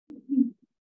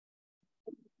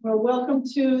Well, welcome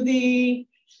to the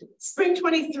Spring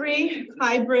 23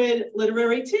 Hybrid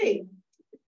Literary Tea.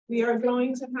 We are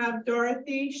going to have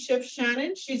Dorothy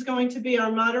Schiff-Shannon. She's going to be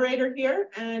our moderator here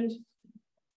and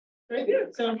right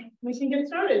here, so we can get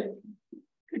started.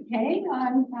 Okay,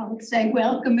 I would say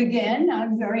welcome again.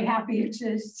 I'm very happy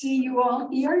to see you all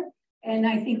here, and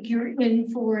I think you're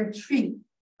in for a treat.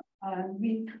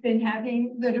 We've been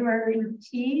having literary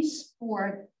teas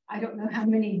for I don't know how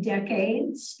many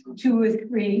decades, 2 or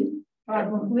 3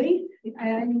 probably,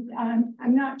 and I'm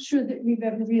not sure that we've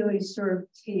ever really served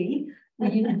tea.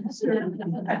 We served,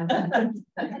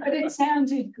 but it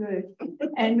sounded good,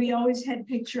 and we always had a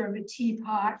picture of a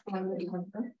teapot on the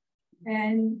cover,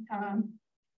 and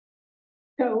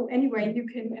so anyway, you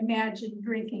can imagine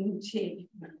drinking tea.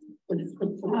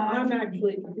 I'm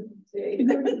actually tea.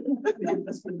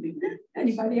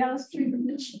 Anybody else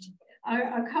drinking tea?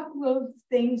 A couple of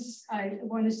things I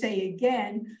want to say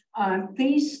again.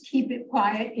 Please keep it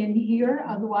quiet in here,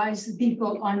 otherwise the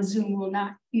people on Zoom will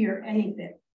not hear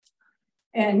anything.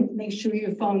 And make sure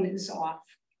your phone is off.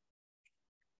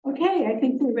 Okay, I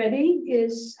think we're ready.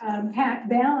 Is Pat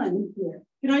Ballin here?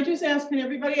 Can I just ask, can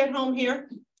everybody at home hear?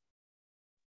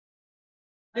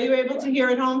 Are you able to hear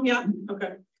at home? Yeah,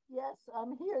 okay. Yes,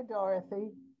 I'm here, Dorothy.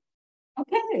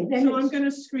 Okay, then so I'm going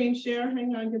to screen share.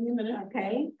 Hang on, give me a minute.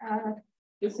 Okay.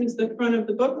 This is the front of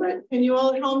the booklet. Can you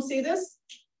all at home see this?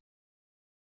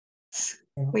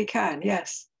 We can,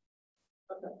 yes.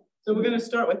 Okay. So we're going to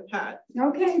start with Pat.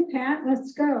 Okay, Pat,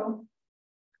 let's go.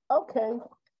 Okay.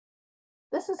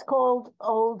 This is called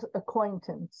Old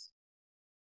Acquaintance.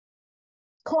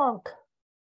 Clunk,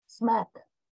 smack.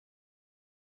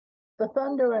 The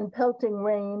thunder and pelting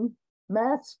rain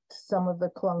masked some of the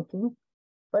clunking,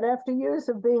 but after years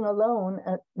of being alone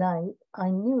at night, I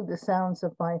knew the sounds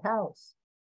of my house,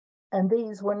 and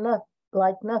these were not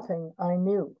like nothing I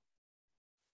knew.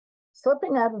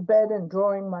 Slipping out of bed and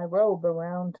drawing my robe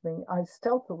around me, I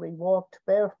stealthily walked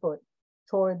barefoot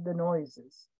toward the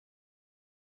noises.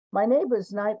 My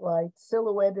neighbor's nightlight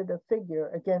silhouetted a figure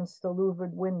against the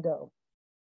louvered window,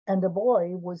 and a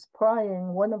boy was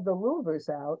prying one of the louvers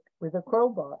out with a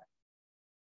crowbar.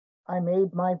 I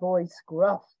made my voice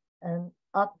gruff and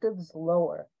octaves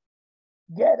lower.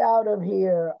 "Get out of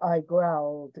here," I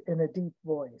growled in a deep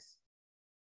voice.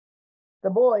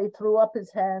 The boy threw up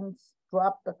his hands,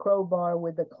 dropped the crowbar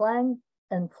with a clang,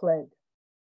 and fled.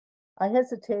 I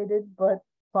hesitated, but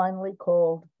finally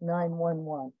called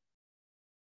 911.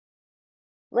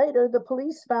 Later, the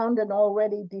police found an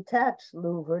already detached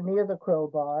louver near the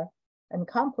crowbar and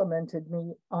complimented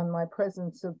me on my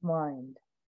presence of mind.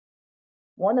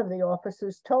 One of the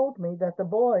officers told me that the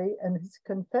boy and his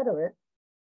confederate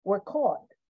were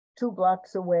caught 2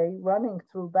 blocks away running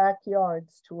through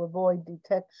backyards to avoid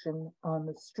detection on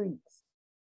the streets.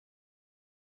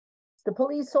 The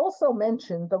police also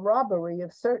mentioned the robbery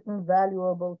of certain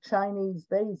valuable Chinese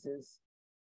vases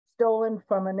stolen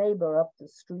from a neighbor up the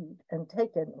street and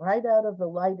taken right out of the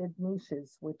lighted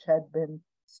niches which had been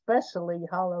specially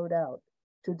hollowed out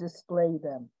to display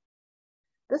them.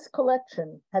 This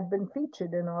collection had been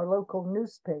featured in our local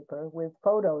newspaper with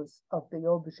photos of the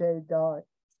objets d'art,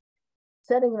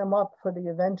 setting them up for the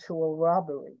eventual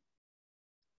robbery.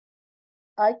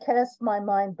 I cast my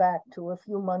mind back to a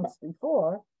few months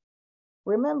before,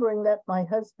 remembering that my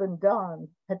husband Don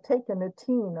had taken a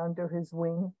teen under his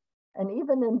wing and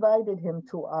even invited him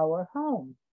to our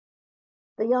home.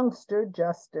 The youngster,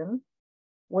 Justin,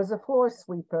 was a floor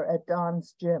sweeper at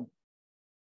Don's gym.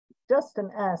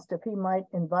 Justin asked if he might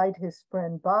invite his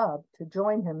friend Bob to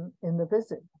join him in the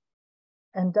visit,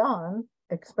 and Don,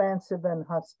 expansive and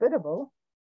hospitable,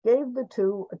 gave the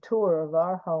two a tour of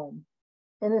our home,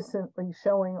 innocently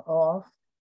showing off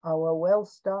our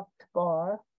well-stocked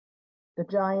bar, the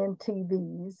giant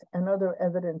TVs, and other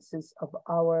evidences of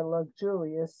our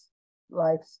luxurious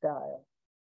lifestyle.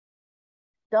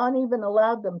 Don even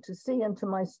allowed them to see into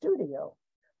my studio,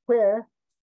 where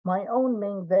my own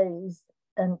Ming vase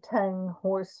and Tang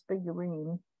horse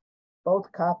figurine,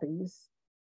 both copies,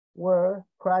 were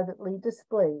privately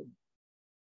displayed.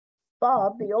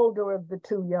 Bob, the older of the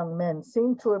 2 young men,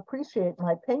 seemed to appreciate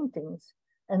my paintings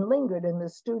and lingered in the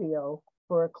studio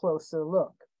for a closer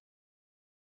look.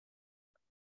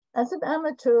 As an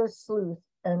amateur sleuth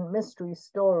and mystery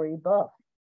story buff,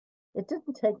 it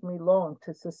didn't take me long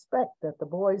to suspect that the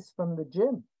boys from the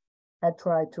gym had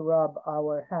tried to rob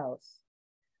our house,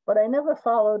 but I never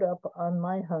followed up on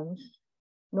my hunch,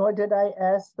 nor did I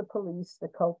ask the police the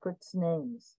culprits'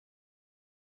 names.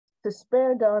 To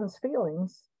spare Don's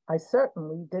feelings, I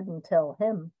certainly didn't tell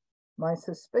him my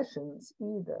suspicions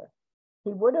either.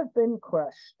 He would have been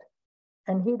crushed.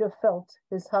 and he'd have felt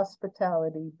his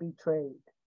hospitality betrayed.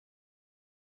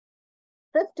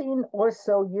 15 or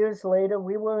so years later,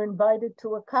 we were invited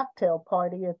to a cocktail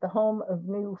party at the home of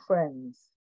new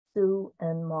friends, Sue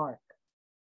and Mark.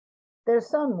 Their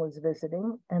son was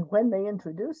visiting, and when they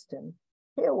introduced him,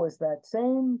 here was that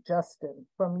same Justin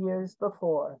from years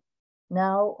before,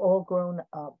 now all grown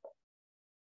up.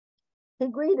 He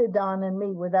greeted Don and me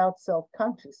without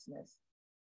self-consciousness.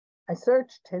 I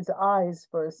searched his eyes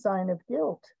for a sign of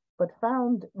guilt, but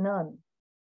found none,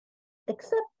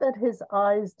 except that his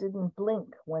eyes didn't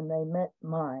blink when they met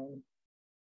mine.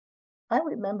 I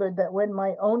remembered that when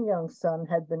my own young son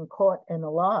had been caught in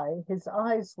a lie, his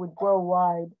eyes would grow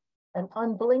wide and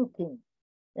unblinking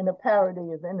in a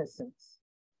parody of innocence.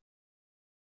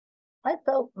 I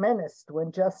felt menaced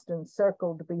when Justin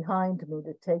circled behind me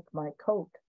to take my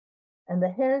coat, and the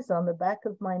hairs on the back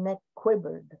of my neck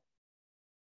quivered.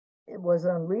 It was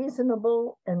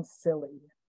unreasonable and silly.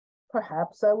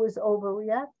 Perhaps I was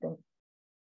overreacting.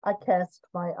 I cast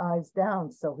my eyes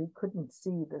down so he couldn't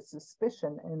see the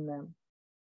suspicion in them.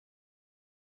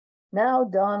 Now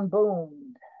Don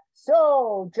boomed.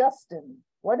 So, Justin,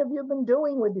 what have you been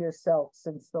doing with yourself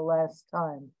since the last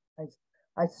time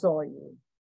I saw you?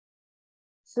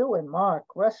 Sue and Mark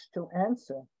rushed to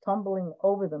answer, tumbling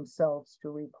over themselves to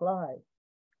reply.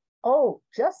 Oh,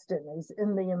 Justin is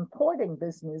in the importing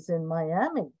business in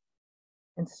Miami.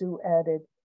 And Sue added,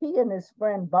 he and his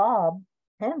friend Bob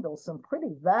handle some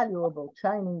pretty valuable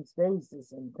Chinese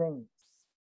vases and things.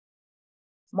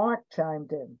 Mark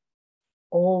chimed in.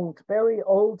 Old, very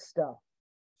old stuff.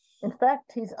 In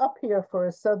fact, he's up here for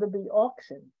a Sotheby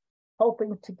auction,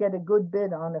 hoping to get a good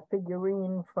bid on a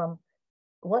figurine from,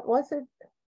 what was it?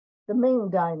 The Ming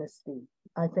Dynasty,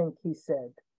 I think he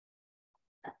said.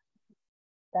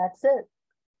 That's it.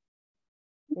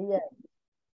 The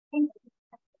end.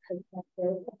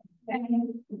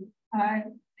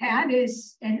 Pat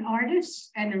is an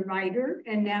artist and a writer,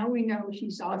 and now we know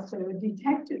she's also a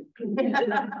detective.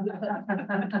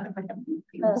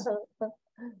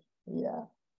 Yeah.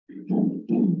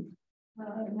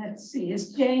 Let's see,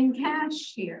 is Jane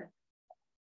Cash here?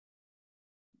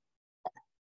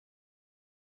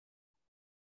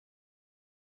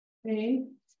 Hey.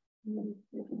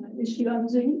 Is she on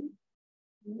Zoom?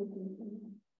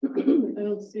 I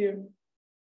don't see her.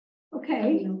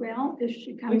 Okay, well, if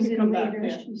she comes in later,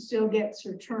 she still gets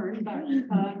her turn, but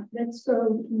let's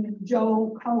go to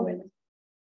Joel Cohen.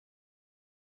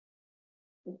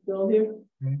 Still here?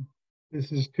 Okay.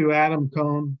 This is to Adam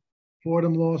Cohn,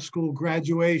 Fordham Law School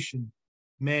graduation,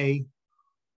 May,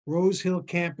 Rose Hill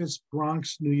campus,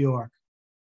 Bronx, New York.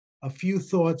 A few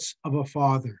thoughts of a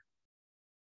father.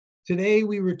 Today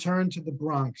we return to the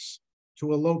Bronx,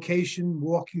 to a location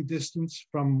walking distance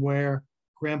from where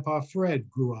Grandpa Fred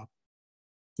grew up,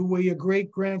 to where your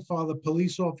great-grandfather,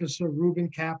 police officer Reuben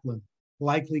Kaplan,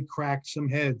 likely cracked some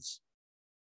heads.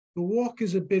 The walk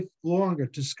is a bit longer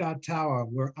to Scott Tower,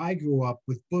 where I grew up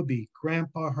with Booby,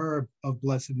 Grandpa Herb of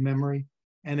blessed memory,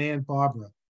 and Aunt Barbara.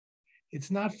 It's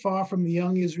not far from the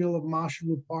young Israel of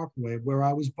Marshallwood Parkway, where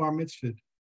I was bar mitzvahed,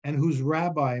 and whose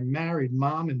rabbi married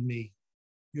Mom and me.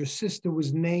 Your sister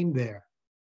was named there.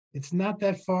 It's not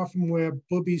that far from where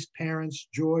Booby's parents,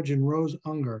 George and Rose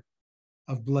Unger,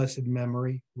 of blessed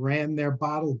memory, ran their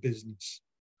bottle business.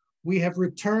 We have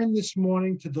returned this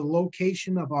morning to the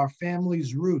location of our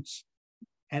family's roots,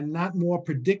 and not more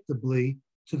predictably,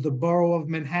 to the borough of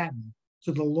Manhattan,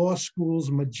 to the law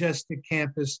school's majestic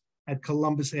campus at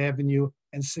Columbus Avenue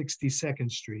and 62nd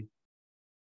Street.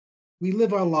 We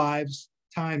live our lives,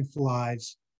 time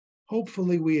flies.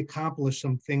 Hopefully we accomplish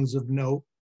some things of note,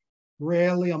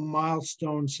 rarely a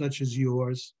milestone such as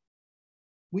yours.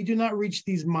 We do not reach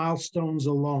these milestones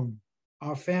alone.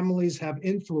 Our families have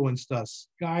influenced us,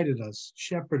 guided us,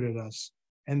 shepherded us,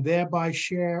 and thereby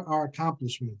share our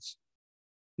accomplishments.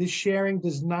 This sharing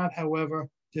does not, however,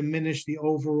 diminish the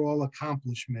overall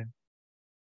accomplishment.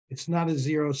 It's not a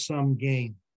zero-sum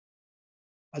game.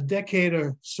 A decade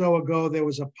or so ago, there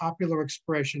was a popular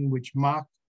expression which mocked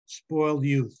spoiled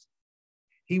youth.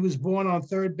 He was born on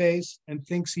third base and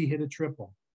thinks he hit a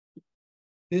triple.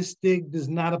 This dig does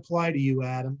not apply to you,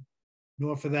 Adam,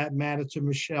 nor for that matter to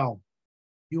Michelle.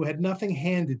 You had nothing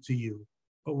handed to you,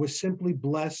 but were simply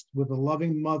blessed with a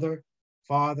loving mother,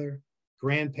 father,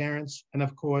 grandparents, and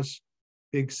of course,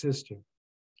 big sister.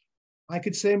 I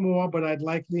could say more, but I'd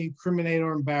likely incriminate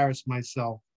or embarrass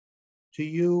myself. To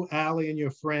you, Allie, and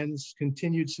your friends,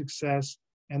 continued success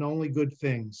and only good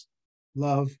things.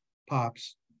 Love,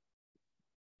 Pops.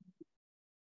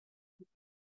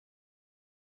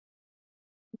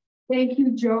 Thank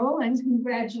you, Joel, and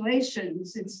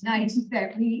congratulations. It's nice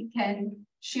that we can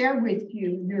share with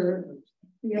you your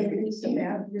feelings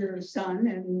about your son,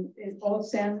 and it all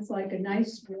sounds like a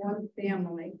nice, warm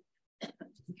family.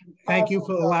 Thank you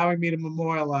for allowing me to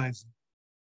memorialize.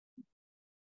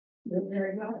 You're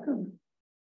very welcome.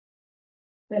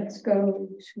 Let's go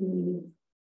to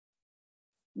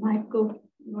Michael.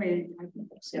 Wait, I can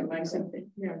say like something.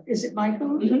 Yeah, is it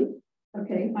Michael? Mm-hmm.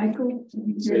 Okay, Michael.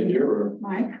 Stay here or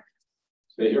Mike.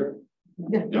 stay here?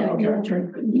 Yeah, okay. Your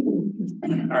turn.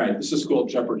 All right, this is called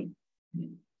Jeopardy.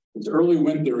 It's early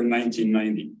winter in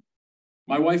 1990.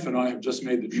 My wife and I have just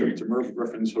made the trip to Merv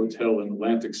Griffin's Hotel in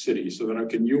Atlantic City so that I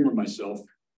can humor myself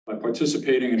by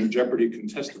participating in a Jeopardy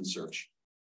contestant search.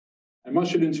 I'm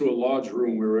ushered into a large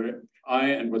room where I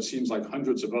and what seems like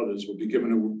hundreds of others will be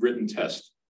given a written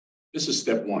test. This is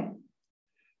step one.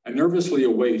 I nervously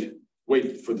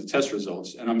wait for the test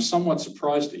results, and I'm somewhat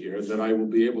surprised to hear that I will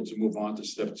be able to move on to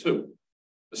step two,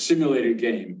 a simulated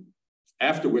game,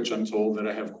 after which I'm told that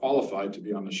I have qualified to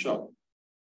be on the show,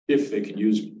 if they can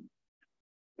use me.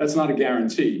 That's not a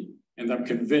guarantee, and I'm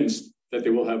convinced that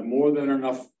they will have more than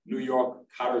enough New York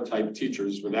Cotter-type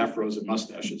teachers with afros and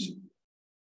mustaches.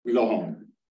 We go home.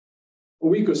 A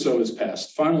week or so has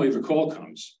passed. Finally, the call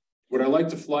comes. Would I like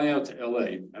to fly out to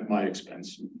LA at my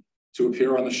expense to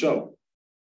appear on the show?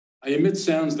 I emit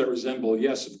sounds that resemble,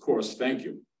 yes, of course, thank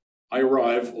you. I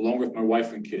arrive along with my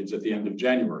wife and kids at the end of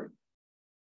January.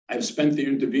 I've spent the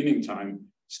intervening time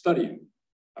studying.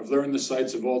 I've learned the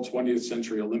sites of all 20th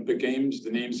century Olympic Games, the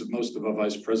names of most of our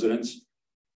vice presidents,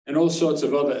 and all sorts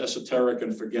of other esoteric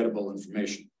and forgettable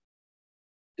information.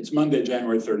 It's Monday,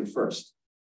 January 31st.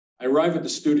 I arrive at the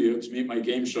studio to meet my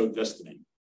game show destiny.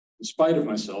 In spite of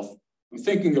myself, I'm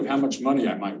thinking of how much money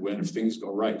I might win if things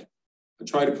go right. I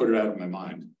try to put it out of my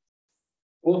mind.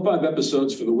 All 5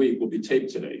 episodes for the week will be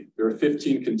taped today. There are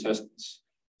 15 contestants.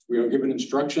 We are given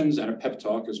instructions and a pep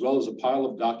talk, as well as a pile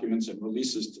of documents and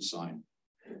releases to sign.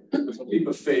 With a leap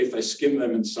of faith, I skim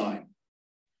them and sign.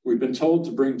 We've been told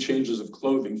to bring changes of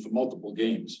clothing for multiple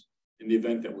games in the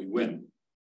event that we win,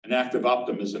 an act of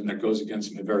optimism that goes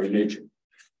against my very nature.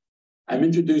 I'm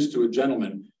introduced to a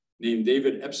gentleman named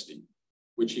David Epstein,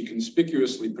 which he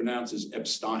conspicuously pronounces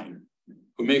Epstein,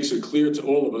 who makes it clear to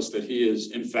all of us that he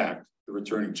is, in fact, the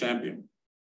returning champion.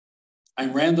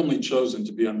 I'm randomly chosen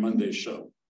to be on Monday's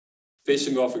show,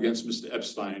 facing off against Mr.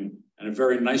 Epstein and a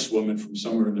very nice woman from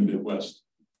somewhere in the Midwest.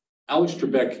 Alex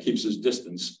Trebek keeps his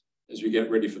distance as we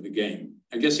get ready for the game.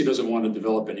 I guess he doesn't want to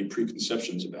develop any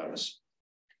preconceptions about us.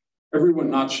 Everyone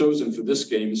not chosen for this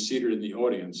game is seated in the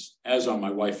audience, as are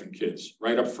my wife and kids,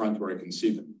 right up front where I can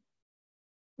see them.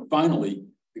 Finally,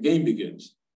 the game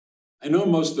begins. I know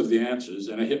most of the answers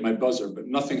and I hit my buzzer, but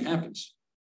nothing happens.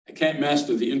 I can't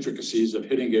master the intricacies of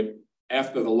hitting it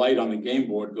after the light on the game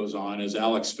board goes on as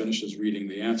Alex finishes reading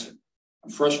the answer.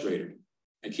 I'm frustrated.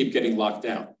 I keep getting locked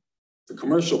out. The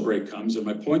commercial break comes and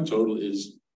my point total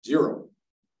is 0.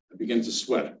 I begin to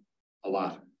sweat a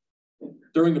lot.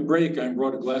 During the break, I'm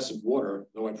brought a glass of water,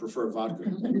 though I prefer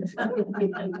vodka.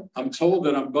 I'm told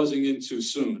that I'm buzzing in too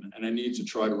soon and I need to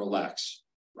try to relax.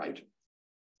 Right.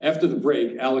 After the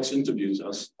break, Alex interviews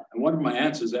us, and one of my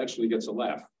answers actually gets a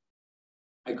laugh.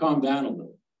 I calm down a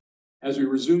little. As we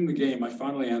resume the game, I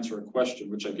finally answer a question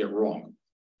which I get wrong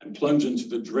and plunge into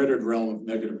the dreaded realm of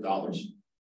negative dollars.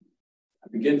 I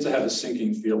begin to have a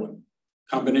sinking feeling,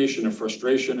 combination of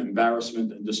frustration,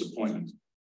 embarrassment, and disappointment.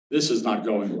 This is not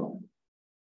going well.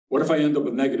 What if I end up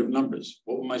with negative numbers?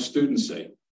 What will my students say?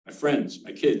 My friends,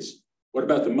 my kids? What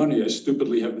about the money I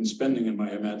stupidly have been spending in my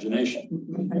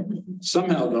imagination?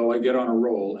 Somehow, though, I get on a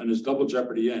roll, and as Double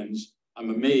Jeopardy ends, I'm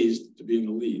amazed to be in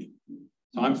the lead.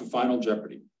 Time for Final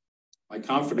Jeopardy. My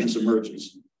confidence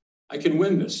emerges. I can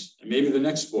win this, and maybe the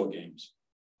next 4 games.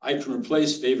 I can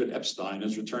replace David Epstein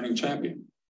as returning champion.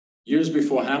 Years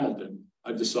before Hamilton,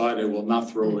 I decide I will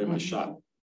not throw away my shot.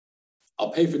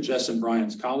 I'll pay for Jess and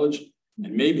Brian's college,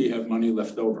 and maybe have money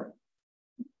left over.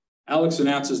 Alex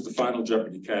announces the Final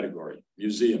Jeopardy category,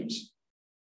 museums.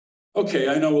 Okay,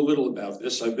 I know a little about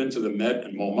this. I've been to the Met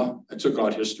and MoMA. I took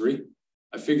art history.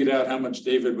 I figured out how much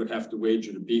David would have to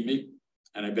wager to beat me,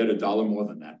 and I bet $1 more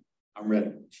than that. I'm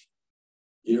ready.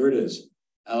 Here it is.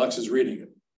 Alex is reading it.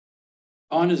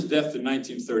 On his death in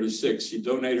 1936, he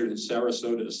donated his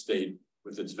Sarasota estate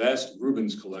with its vast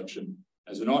Rubens collection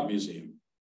as an art museum.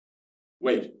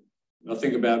 Wait,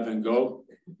 nothing about Van Gogh,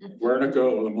 Guernica,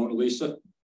 or the Mona Lisa?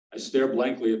 I stare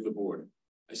blankly at the board.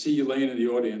 I see Elaine in the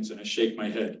audience and I shake my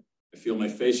head. I feel my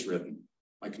face redden.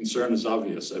 My concern is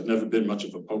obvious. I've never been much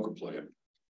of a poker player.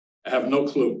 I have no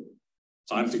clue.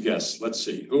 Time to guess. Let's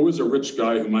see. Who was a rich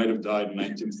guy who might have died in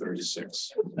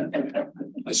 1936?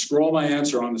 I scroll my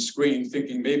answer on the screen,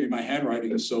 thinking maybe my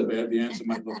handwriting is so bad, the answer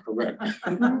might look correct.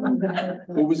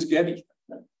 Who was Getty?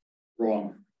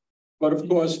 Wrong. But of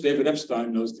course, David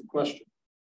Epstein knows the question.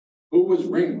 Who was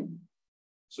Ringling?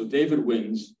 So David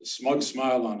wins, a smug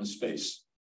smile on his face.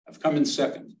 I've come in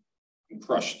second. I'm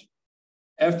crushed.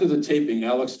 After the taping,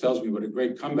 Alex tells me what a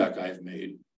great comeback I have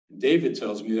made. And David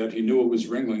tells me that he knew it was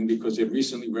Ringling because he had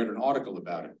recently read an article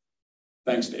about it.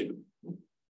 Thanks, David.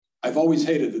 I've always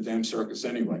hated the damn circus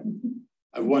anyway.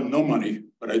 I've won no money,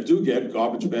 but I do get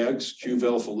garbage bags,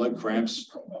 Qvel for leg cramps,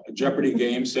 a Jeopardy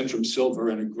game, Centrum Silver,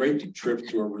 and a great trip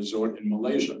to a resort in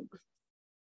Malaysia.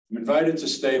 I'm invited to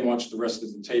stay and watch the rest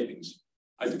of the tapings.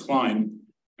 I decline,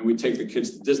 and we take the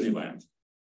kids to Disneyland.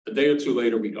 A day or two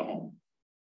later, we go home.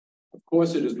 Of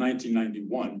course, it is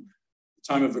 1991,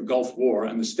 the time of the Gulf War,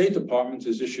 and the State Department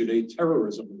has issued a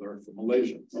terrorism alert for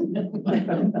Malaysia.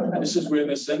 This is where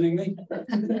they're sending me?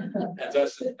 And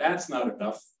that's not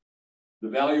enough. The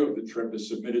value of the trip is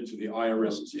submitted to the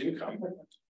IRS's income,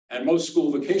 and most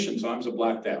school vacation times are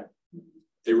blacked out.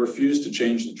 They refuse to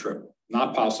change the trip.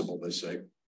 Not possible, they say.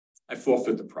 I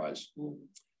forfeit the prize.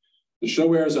 The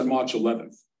show airs on March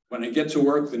 11th. When I get to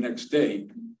work the next day,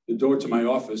 the door to my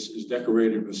office is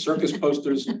decorated with circus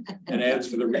posters and ads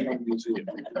for the Ringling Museum.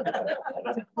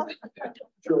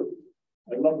 Sure,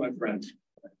 I love my friends.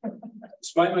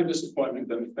 Despite my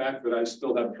disappointment and the fact that I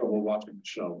still have trouble watching the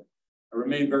show, I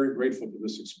remain very grateful for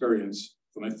this experience,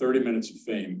 for my 30 minutes of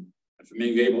fame, and for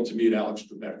being able to meet Alex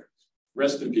Trebek.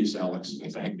 Rest in peace, Alex,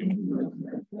 and thank you.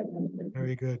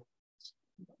 Very good.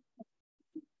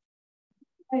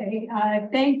 Hey,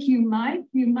 thank you, Mike.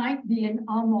 You might be an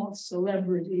almost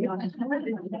celebrity on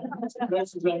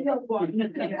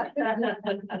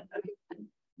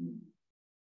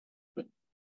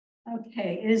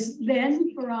Okay, is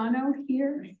Ben Ferrano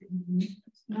here?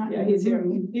 Yeah, he's here.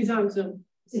 He's on Zoom.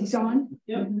 It's on?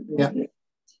 Yep. Yeah.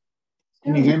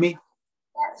 Can you hear me?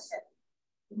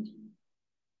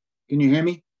 Can you hear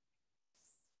me?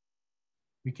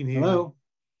 We can hear Hello?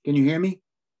 Can you hear me?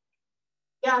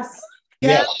 Yes.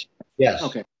 Yes, yes.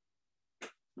 Okay.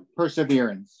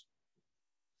 Perseverance.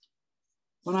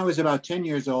 When I was about 10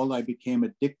 years old, I became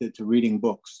addicted to reading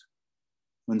books.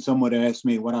 When someone asked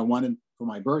me what I wanted for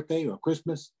my birthday or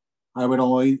Christmas, I would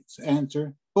always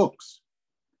answer books.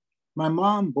 My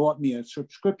mom bought me a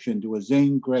subscription to a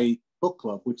Zane Grey book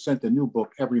club, which sent a new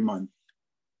book every month.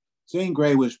 Zane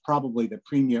Grey was probably the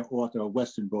premier author of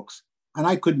Western books, and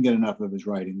I couldn't get enough of his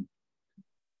writing.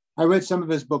 I read some of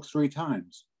his books 3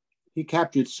 times. He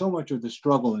captured so much of the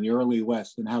struggle in the early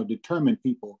West and how determined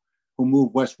people who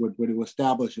moved westward were to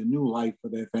establish a new life for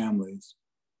their families.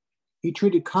 He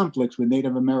treated conflicts with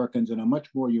Native Americans in a much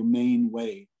more humane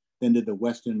way than did the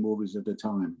Western movies at the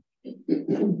time.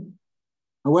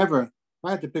 However, if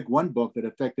I had to pick one book that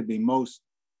affected me most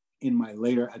in my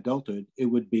later adulthood, it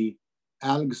would be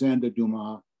Alexander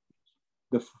Dumas'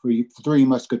 The Three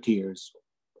Musketeers.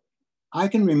 I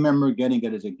can remember getting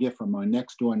it as a gift from my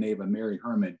next door neighbor, Mary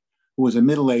Herman, who was a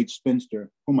middle-aged spinster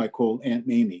whom I called Aunt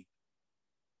Mamie.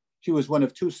 She was one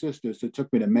of 2 sisters who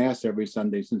took me to mass every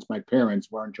Sunday since my parents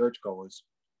weren't churchgoers.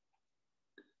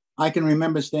 I can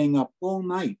remember staying up all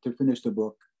night to finish the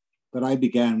book that I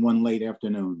began one late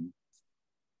afternoon.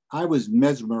 I was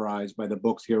mesmerized by the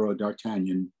book's hero,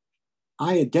 D'Artagnan.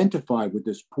 I identified with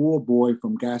this poor boy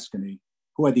from Gascony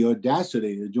who had the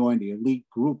audacity to join the elite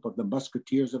group of the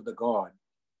Musketeers of the Guard.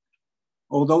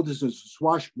 Although this is a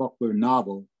swashbuckler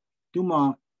novel,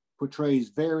 Dumas portrays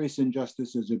various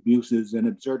injustices, abuses, and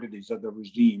absurdities of the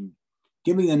regime,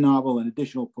 giving the novel an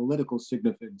additional political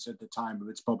significance at the time of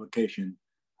its publication,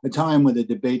 a time when the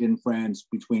debate in France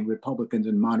between Republicans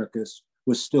and monarchists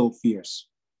was still fierce.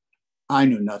 I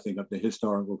knew nothing of the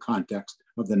historical context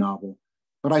of the novel,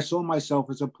 but I saw myself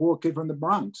as a poor kid from the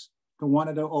Bronx who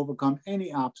wanted to overcome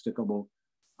any obstacle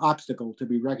to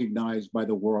be recognized by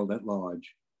the world at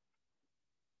large.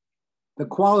 The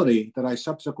quality that I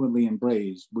subsequently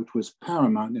embraced, which was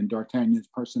paramount in D'Artagnan's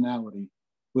personality,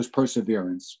 was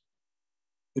perseverance.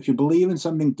 If you believe in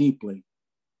something deeply,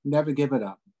 never give it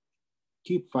up.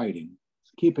 Keep fighting,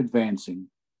 keep advancing,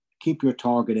 keep your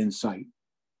target in sight.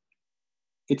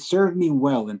 It served me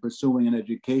well in pursuing an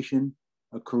education,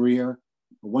 a career,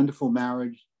 a wonderful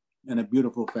marriage, and a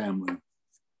beautiful family.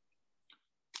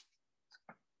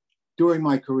 During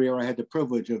my career, I had the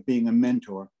privilege of being a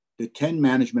mentor to 10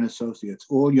 management associates,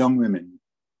 all young women.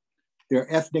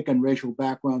 Their ethnic and racial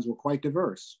backgrounds were quite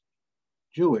diverse: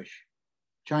 Jewish,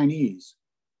 Chinese,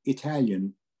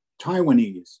 Italian,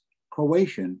 Taiwanese,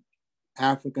 Croatian,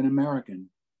 African American,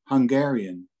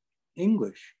 Hungarian,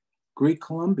 English, Greek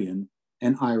Colombian,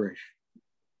 and Irish.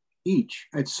 Each,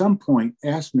 at some point,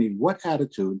 asked me what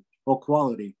attitude or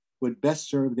quality would best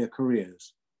serve their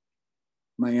careers.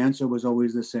 My answer was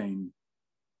always the same: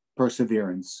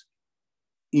 perseverance.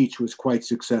 Each was quite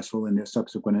successful in their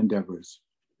subsequent endeavors.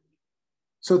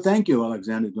 So thank you,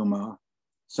 Alexander Dumas,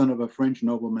 son of a French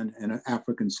nobleman and an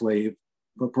African slave,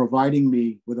 for providing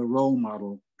me with a role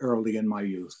model early in my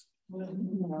youth.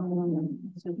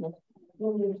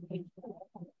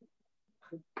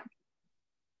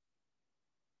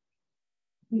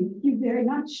 Thank you very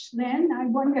much, Lynn. I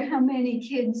wonder how many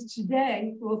kids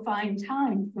today will find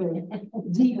time for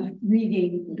deep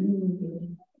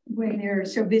reading when they're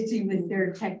so busy with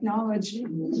their technology.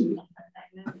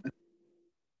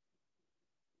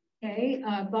 Okay,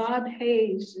 Bob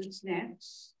Hayes is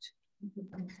next.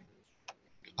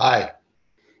 Hi.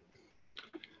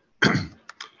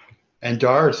 And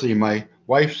Dorothy, my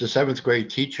wife's a 7th grade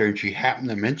teacher, and she happened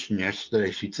to mention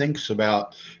yesterday she thinks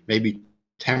about maybe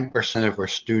 10% of her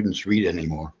students read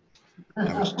anymore.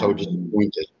 I was so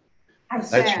disappointed.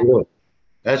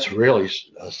 That's really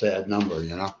a sad number,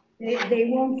 you know. They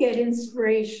won't get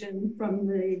inspiration from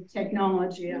the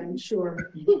technology, I'm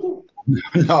sure.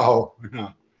 No.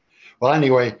 Well,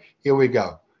 anyway, here we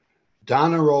go.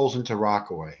 Donna rolls into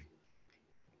Rockaway.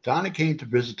 Donna came to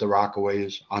visit the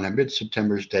Rockaways on a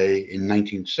mid-September's day in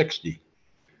 1960.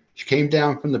 She came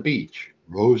down from the beach,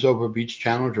 rose over Beach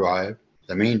Channel Drive,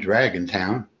 the main drag in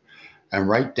town, and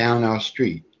right down our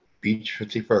street, Beach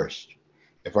 51st,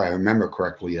 if I remember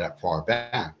correctly that far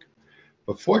back.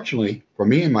 But fortunately for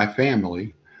me and my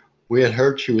family, we had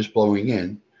heard she was blowing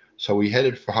in, so we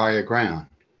headed for higher ground.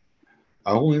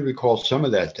 I only recall some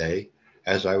of that day,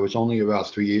 as I was only about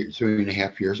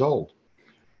 3.5 years old.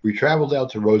 We traveled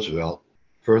out to Roosevelt,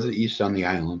 further east on the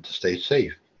island, to stay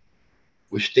safe.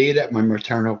 We stayed at my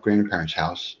maternal grandparents'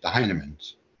 house, the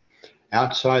Heinemans.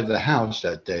 Outside the house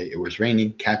that day, it was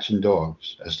raining cats and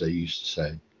dogs, as they used to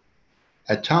say.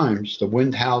 At times, the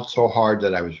wind howled so hard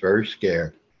that I was very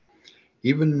scared.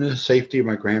 Even in the safety of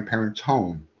my grandparents'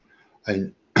 home,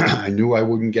 I knew I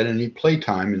wouldn't get any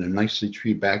playtime in a nicely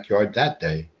treated backyard that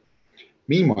day.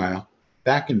 Meanwhile,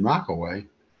 back in Rockaway,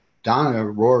 Donna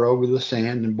roared over the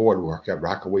sand and boardwalk at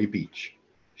Rockaway Beach.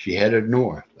 She headed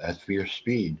north at fierce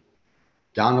speed.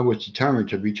 Donna was determined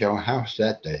to reach our house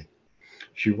that day.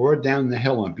 She roared down the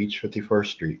hill on Beach 51st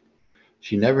Street.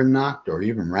 She never knocked or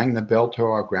even rang the bell to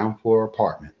our ground floor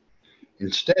apartment.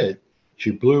 Instead,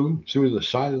 she blew through the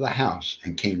side of the house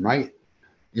and came right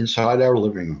inside our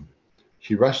living room.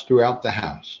 She rushed throughout the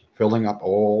house, filling up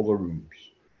all the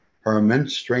rooms. Her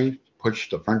immense strength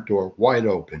pushed the front door wide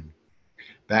open.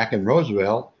 Back in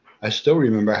Roosevelt, I still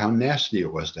remember how nasty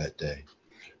it was that day,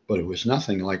 but it was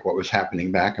nothing like what was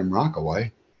happening back in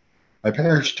Rockaway. My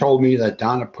parents told me that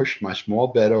Donna pushed my small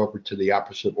bed over to the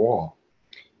opposite wall.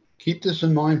 Keep this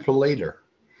in mind for later.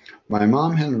 My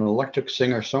mom had an electric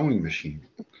Singer sewing machine,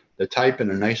 the type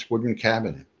in a nice wooden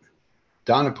cabinet.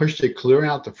 Donna pushed it clear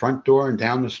out the front door and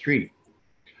down the street.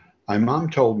 My mom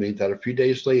told me that a few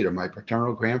days later, my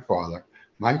paternal grandfather,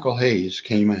 Michael Hayes,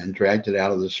 came and dragged it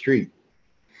out of the street.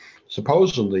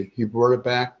 Supposedly, he brought it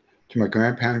back to my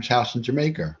grandparents' house in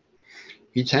Jamaica.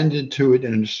 He tended to it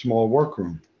in a small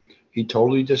workroom. He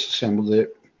totally disassembled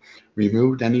it,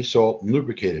 removed any salt, and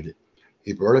lubricated it.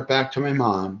 He brought it back to my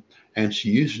mom, and she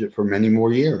used it for many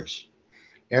more years.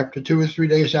 After 2 or 3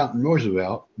 days out in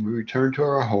Roosevelt, we returned to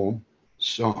our home,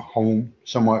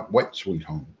 somewhat wet, sweet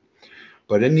home.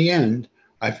 But in the end,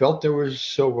 I felt there was a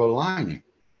silver lining.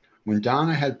 When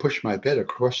Donna had pushed my bed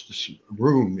across the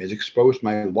room, it exposed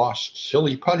my lost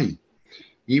silly putty.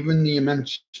 Even the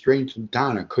immense strength of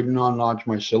Donna couldn't enlarge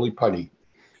my silly putty.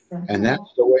 And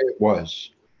that's the way it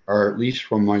was, or at least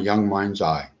from my young mind's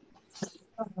eye.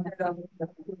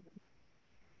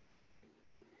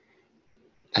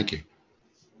 Thank you.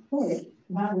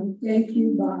 Thank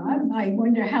you, Bob. I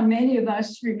wonder how many of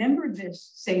us remember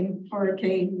this same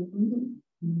hurricane.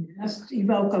 It must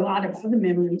evoke a lot of other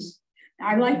memories.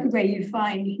 I like the way you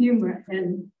find humor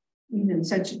in even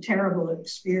such a terrible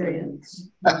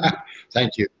experience.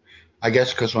 Thank you. I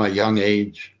guess because my young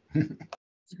age at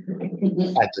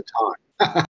the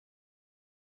time.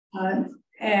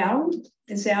 Al,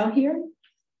 is Al here?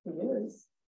 He is.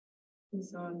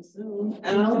 He's on Zoom.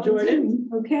 Al Jordan.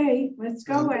 Okay, let's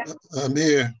go, Al. I'm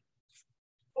here.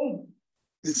 Oh.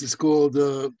 This is called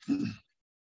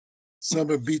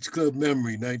Summer Beach Club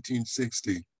Memory,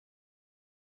 1960.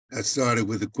 I started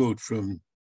with a quote from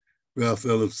Ralph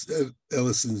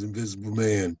Ellison's Invisible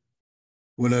Man.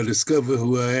 When I discover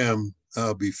who I am,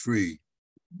 I'll be free.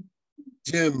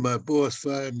 Jim, my boss,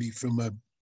 fired me from my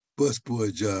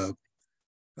busboy job.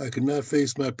 I could not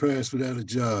face my parents without a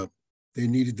job. They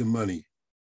needed the money.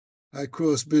 I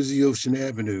crossed Busy Ocean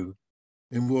Avenue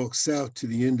and walked south to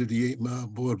the end of the 8 Mile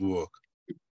boardwalk.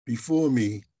 Before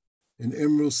me, in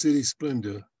Emerald City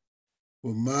splendor,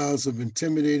 were miles of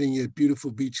intimidating yet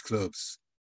beautiful beach clubs.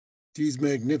 These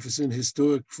magnificent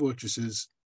historic fortresses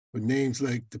with names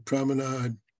like the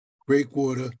Promenade,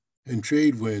 Breakwater, and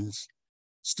Trade Winds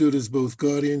stood as both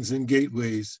guardians and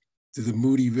gateways to the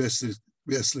moody,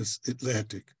 restless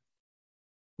Atlantic.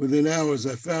 Within hours,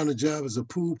 I found a job as a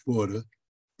pool porter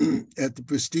at the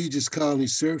prestigious Colony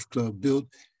Surf Club built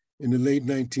in the late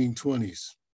 1920s.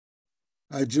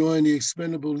 I joined the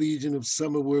expendable legion of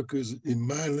summer workers in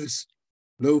mindless,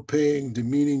 low-paying,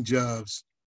 demeaning jobs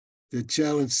that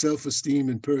challenged self-esteem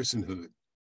and personhood.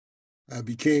 I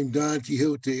became Don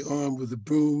Quixote armed with a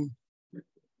broom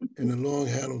and a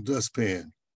long-handled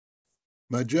dustpan.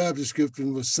 My job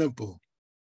description was simple: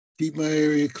 keep my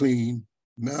area clean,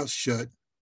 mouth shut,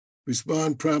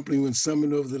 respond promptly when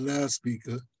summoned over the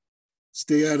loudspeaker,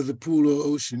 stay out of the pool or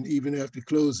ocean even after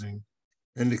closing,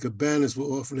 and the cabanas were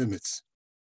off limits.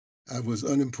 I was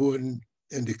unimportant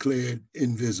and declared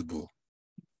invisible.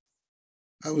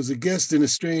 I was a guest in a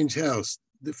strange house.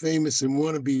 The famous and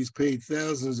wannabes paid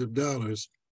thousands of dollars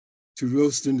to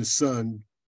roast in the sun,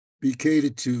 be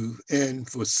catered to, and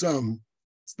for some,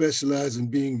 specialize in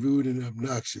being rude and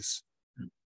obnoxious.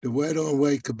 The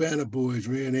white-on-white cabana boys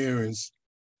ran errands,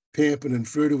 pampered and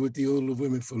flirted with the older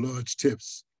women for large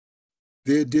tips.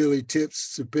 Their daily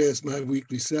tips surpassed my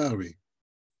weekly salary.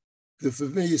 The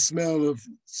familiar smell of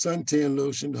suntan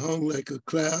lotion hung like a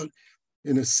cloud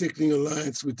in a sickening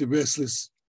alliance with the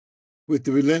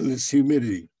relentless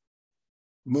humidity.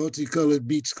 Multicolored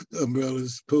beach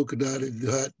umbrellas polka-dotted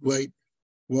the hot, white,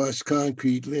 washed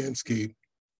concrete landscape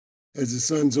as the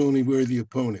sun's only worthy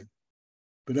opponent,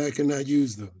 but I cannot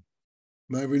use them.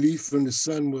 My relief from the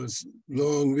sun was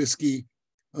long, risky,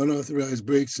 unauthorized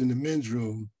breaks in the men's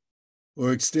room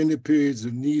or extended periods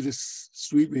of needless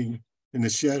sweeping in the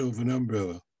shadow of an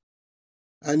umbrella.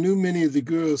 I knew many of the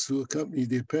girls who accompanied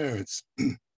their parents.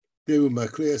 They were my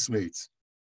classmates.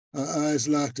 Our eyes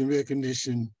locked in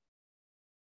recognition,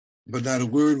 but not a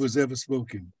word was ever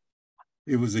spoken.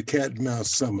 It was a cat and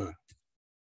mouse summer.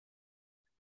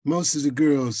 Most of the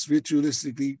girls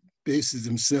ritualistically bathed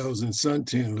themselves in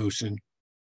suntan lotion,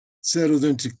 settled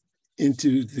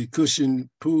into the cushioned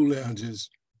pool lounges,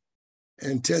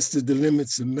 and tested the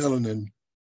limits of melanin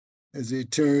as they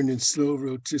turned in slow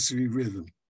rotisserie rhythm.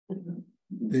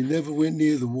 They never went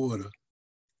near the water.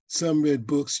 Some read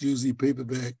books, usually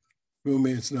paperback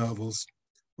romance novels,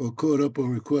 or caught up on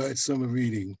required summer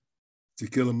reading, To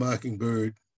Kill a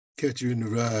Mockingbird, Catcher in the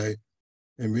Rye,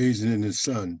 and Raisin in the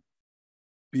Sun.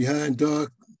 Behind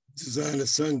dark designer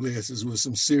sunglasses was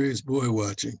some serious boy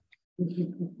watching.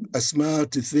 I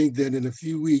smiled to think that in a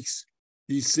few weeks,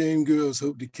 these same girls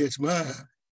hoped to catch my eye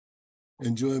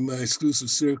and join my exclusive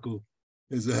circle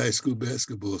as a high school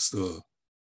basketball star.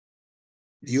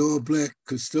 The all-black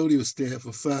custodial staff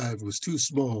of 5 was too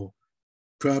small,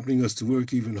 prompting us to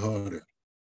work even harder.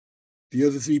 The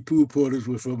other 3 pool porters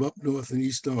were from up north in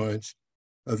East Orange,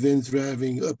 a then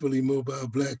thriving, upperly mobile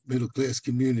Black middle-class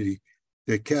community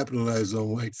that capitalized on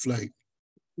white flight.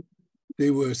 They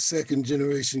were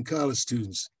second-generation college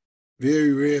students,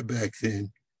 very rare back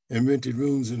then, and rented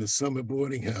rooms in a summer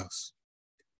boarding house.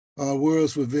 Our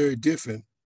worlds were very different,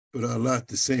 but our lot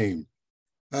the same.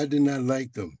 I did not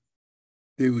like them.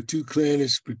 They were too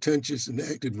clannish, pretentious, and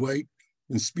acted white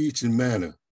in speech and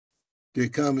manner. Their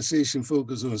conversation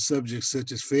focused on subjects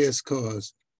such as fast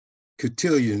cars,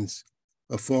 cotillions,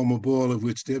 a form of ball of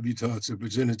which debutantes are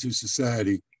presented to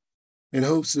society, and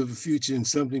hopes of a future in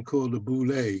something called a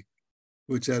boule,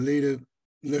 which I later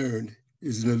learned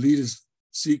is an elitist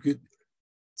secret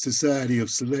society of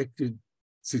selected,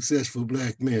 successful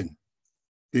Black men.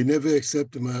 They never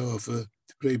accepted my offer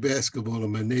to play basketball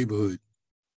in my neighborhood,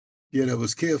 yet I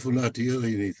was careful not to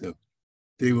alienate them.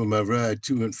 They were my ride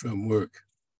to and from work.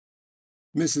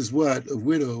 Mrs. Watt, a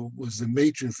widow, was the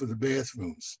matron for the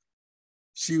bathrooms.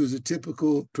 She was a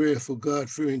typical prayerful,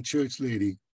 God-fearing church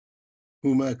lady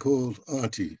whom I called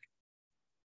Auntie.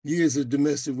 Years of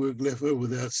domestic work left her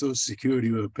without Social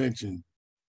Security or a pension.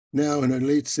 Now in her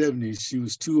late 70s, she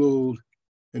was too old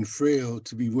and frail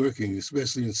to be working,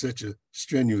 especially in such a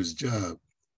strenuous job,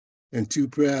 and too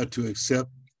proud to accept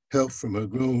help from her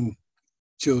grown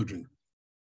children.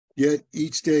 Yet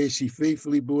each day she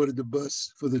faithfully boarded the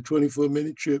bus for the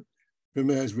 24-minute trip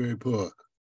from Asbury Park.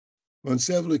 On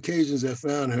several occasions, I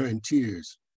found her in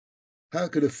tears. How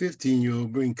could a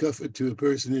 15-year-old bring comfort to a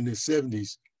person in his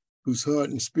 70s whose heart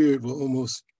and spirit were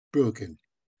almost broken?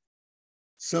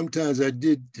 Sometimes I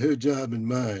did her job in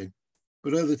mine,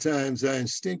 but other times I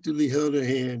instinctively held her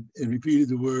hand and repeated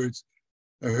the words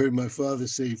I heard my father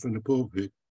say from the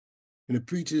pulpit. In a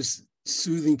preacher's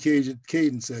soothing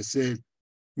cadence, I said,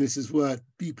 "Mrs. Watt,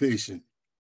 be patient.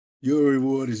 Your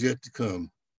reward is yet to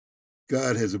come.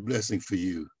 God has a blessing for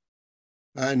you."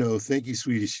 "I know, thank you,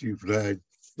 sweetie," she replied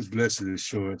with blessed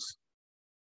assurance.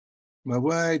 My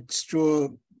wide straw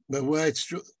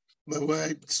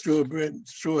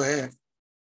hat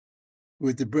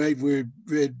with the bright red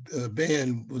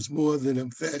band was more than a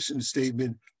fashion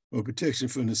statement or protection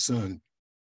from the sun.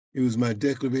 It was my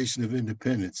Declaration of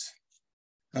Independence.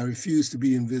 I refused to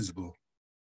be invisible.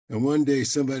 And one day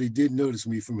somebody did notice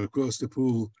me from across the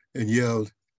pool and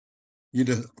yelled, you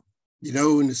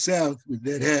know, in the South with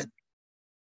that hat,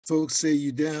 folks say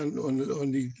you down on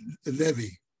the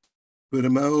levee, but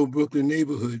in my old Brooklyn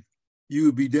neighborhood, you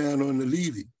would be down on the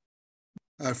levee.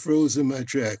 I froze in my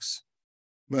tracks.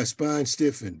 My spine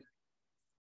stiffened.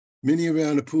 Many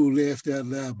around the pool laughed out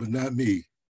loud, but not me.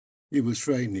 It was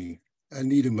frightening. I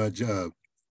needed my job.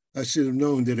 I should have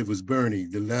known that it was Bernie,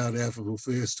 the loud, affable,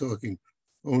 fast-talking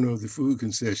owner of the food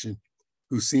concession,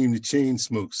 who seemed to chain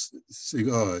smoke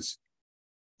cigars.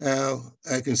 "Al,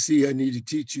 I can see I need to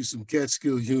teach you some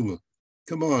Catskill humor.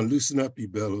 Come on, loosen up," he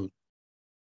bellowed.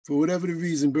 For whatever the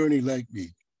reason, Bernie liked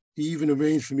me. He even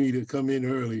arranged for me to come in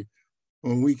early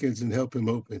on weekends and help him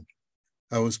open.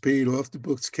 I was paid off the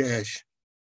books cash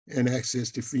and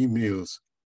access to free meals,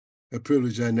 a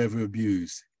privilege I never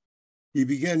abused. He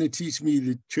began to teach me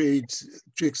the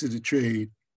tricks of the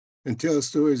trade and tell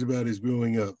stories about his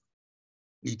growing up.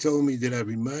 He told me that I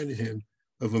reminded him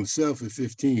of himself at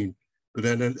 15, but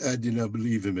I did not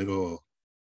believe him at all.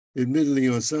 Admittedly,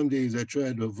 on some days I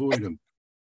tried to avoid him.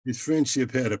 His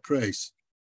friendship had a price.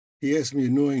 He asked me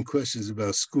annoying questions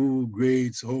about school,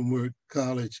 grades, homework,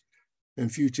 college,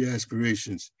 and future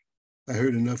aspirations. I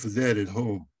heard enough of that at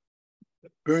home.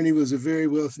 Bernie was a very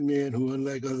wealthy man who,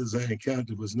 unlike others I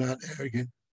encountered, was not arrogant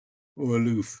or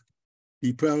aloof.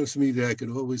 He promised me that I could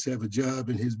always have a job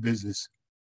in his business,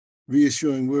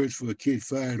 reassuring words for a kid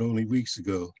fired only weeks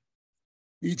ago.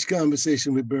 Each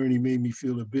conversation with Bernie made me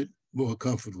feel a bit more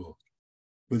comfortable.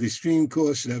 With extreme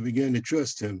caution, I began to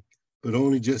trust him, but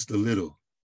only just a little.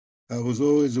 I was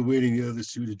always awaiting the other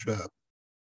shoe to drop.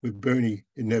 With Bernie,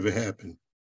 it never happened.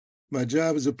 My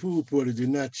job as a pool porter did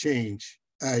not change.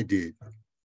 I did.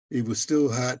 It was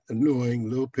still hot, annoying,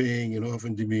 low paying, and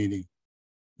often demeaning.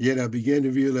 Yet I began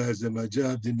to realize that my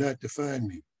job did not define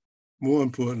me. More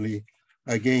importantly,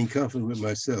 I gained comfort with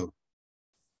myself.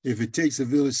 If it takes a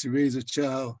village to raise a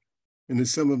child, in the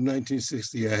summer of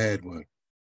 1960, I had one.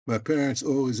 My parents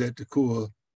always at the core,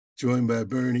 joined by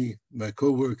Bernie, my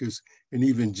coworkers, and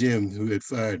even Jim, who had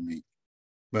fired me.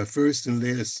 My first and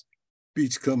last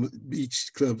beach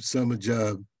club summer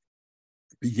job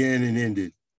began and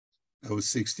ended. I was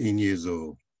 16 years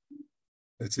old.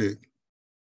 That's it.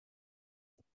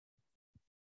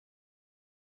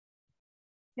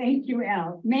 Thank you,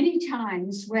 Al. Many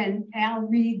times when Al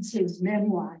reads his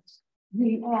memoirs,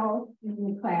 we all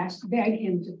in the class beg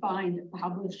him to find a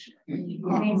publisher. Maybe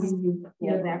you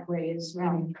feel that way as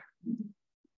well.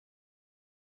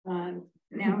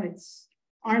 Now it's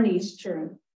Arnie's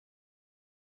turn.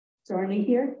 Is Arnie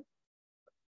here?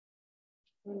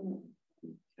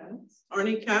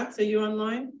 Arnie Katz, are you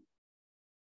online?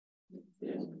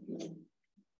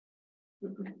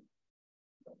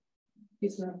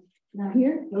 He's not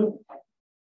here? Nope.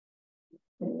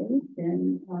 Okay,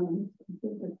 then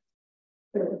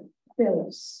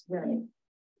Phyllis, right?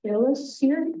 Phyllis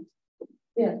here?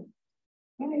 Yeah.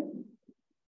 Okay.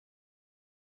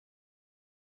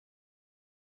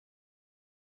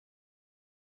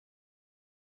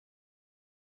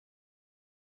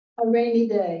 A rainy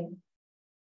day.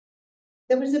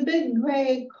 There was a big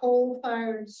gray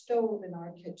coal-fired stove in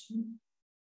our kitchen.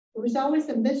 It was always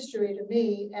a mystery to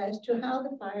me as to how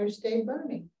the fire stayed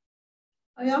burning.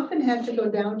 I often had to go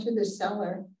down to the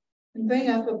cellar and bring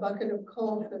up a bucket of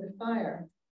coal for the fire.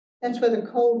 That's where the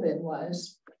coal bin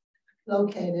was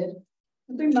located.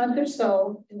 Every month or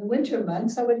so, in the winter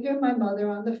months, I would hear my mother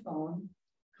on the phone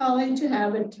calling to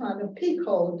have a ton of pea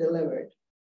coal delivered.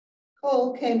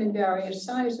 Coal came in various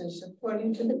sizes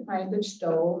according to the kind of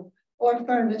stove or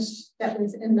furnace that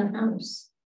was in the house.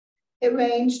 It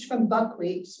ranged from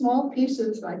buckwheat, small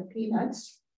pieces like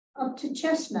peanuts, up to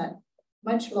chestnut,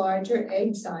 much larger,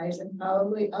 egg size, and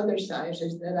probably other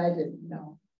sizes that I didn't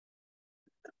know.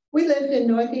 We lived in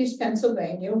Northeast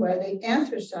Pennsylvania, where the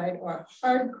anthracite or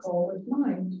hard coal was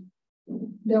mined.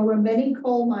 There were many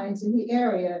coal mines in the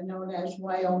area known as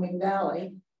Wyoming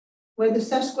Valley, where the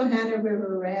Susquehanna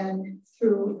River ran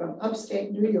through from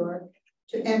upstate New York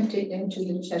to empty into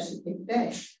the Chesapeake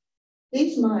Bay.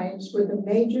 These mines were the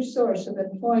major source of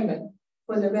employment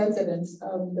for the residents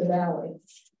of the valley.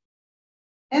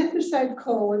 Anthracite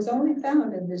coal is only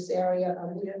found in this area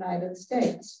of the United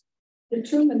States.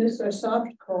 Bituminous or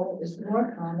soft coal is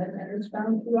more common and is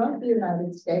found throughout the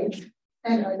United States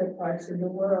and other parts of the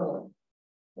world.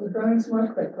 It burns more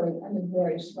quickly and is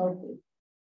very smoky.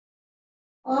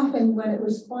 Often when it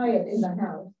was quiet in the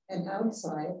house and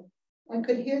outside, I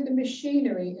could hear the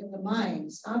machinery in the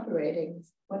mines operating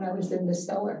when I was in the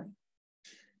cellar.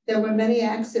 There were many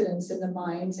accidents in the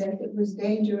mines and it was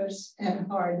dangerous and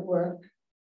hard work.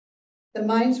 The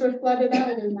mines were flooded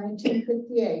out in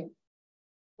 1958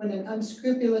 when an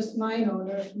unscrupulous mine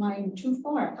owner mined too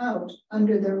far out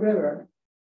under the river.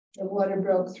 The water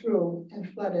broke through and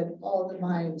flooded all the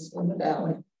mines in the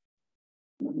valley.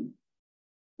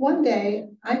 One day,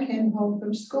 I came home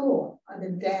from school on a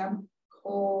damp,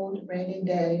 cold, rainy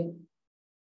day.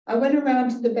 I went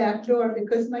around to the back door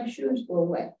because my shoes were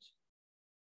wet.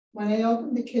 When I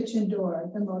opened the kitchen door,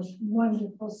 the most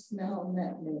wonderful smell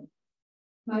met me.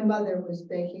 My mother was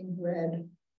baking bread.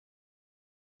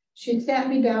 She sat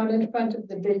me down in front of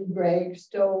the big gray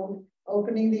stove,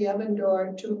 opening the oven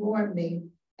door to warm me,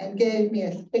 and gave me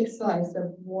a thick slice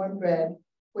of warm bread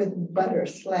with butter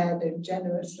slathered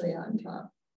generously on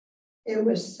top. It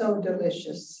was so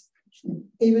delicious.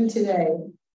 Even today,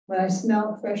 when I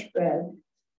smell fresh bread,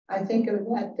 I think of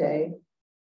that day,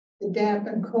 the damp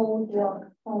and cold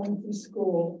walk home from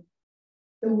school,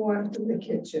 the warmth of the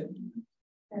kitchen,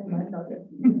 and my mother.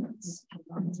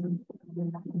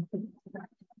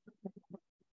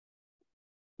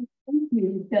 Thank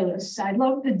you, Phyllis. I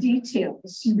love the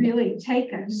details. You really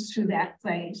take us to that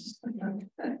place.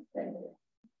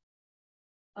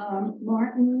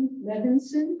 Martin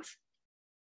Levinson.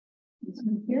 Is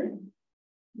he here?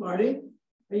 Marty,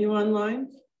 are you online?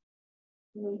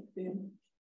 Not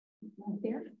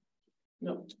there?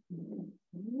 No.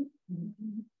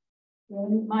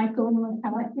 And Michael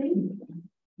McCarthy.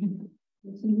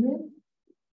 Is he here?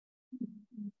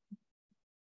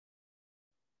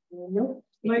 Nope.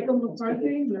 Michael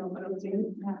McCarthy? No, I don't see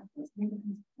him.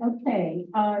 Okay,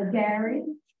 Gary.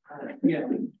 Yeah.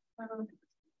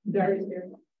 Gary's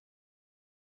here.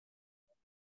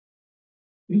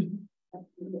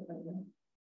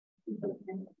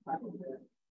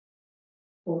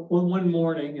 Well, one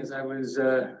morning, as I was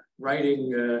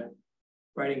writing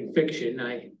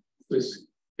fiction,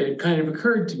 it kind of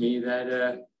occurred to me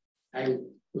that I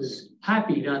was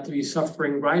happy not to be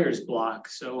suffering writer's block.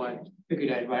 So I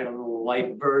figured I'd write a little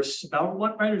light verse about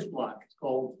what writer's block. It's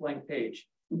called Blank Page.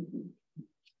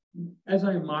 As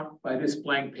I'm mocked by this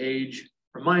blank page,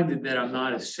 reminded that I'm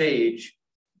not a sage,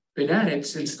 been at it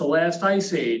since the last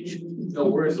ice age. No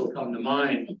words will come to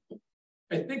mind.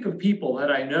 I think of people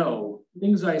that I know,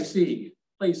 things I see,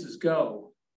 places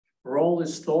go. For all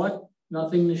this thought,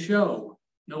 nothing to show.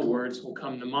 No words will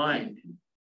come to mind.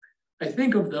 I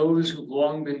think of those who've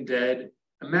long been dead,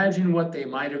 imagine what they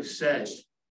might have said.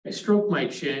 I stroke my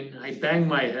chin, I bang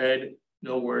my head,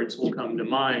 no words will come to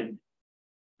mind.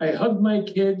 I hug my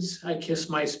kids, I kiss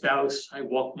my spouse, I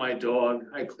walk my dog,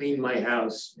 I clean my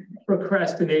house,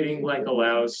 procrastinating like a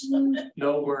louse,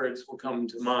 no words will come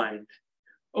to mind.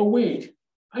 Oh wait,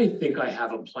 I think I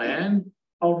have a plan.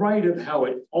 I'll write of how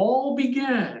it all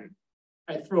began.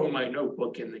 I throw my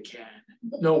notebook in the can,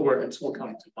 no words will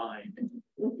come to mind.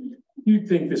 You'd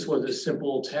think this was a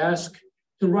simple task,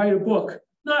 to write a book,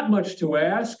 not much to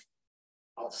ask.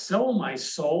 I'll sell my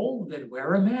soul, then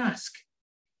wear a mask.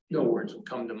 No words will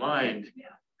come to mind.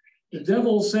 The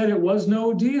devil said it was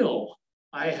no deal.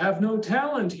 I have no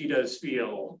talent, he does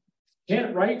feel.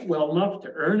 Can't write well enough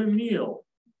to earn a meal,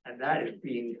 and that is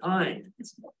being kind.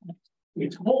 He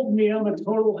told me I'm a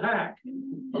total hack,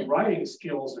 but writing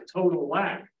skills a total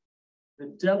lack.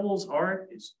 The devil's heart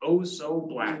is oh so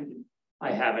black.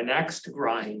 I have an axe to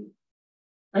grind.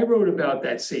 I wrote about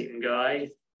that Satan guy.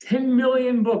 10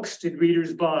 million books did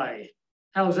readers buy.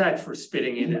 How's that for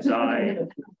spitting in his eye?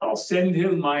 I'll send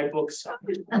him my book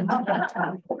signed.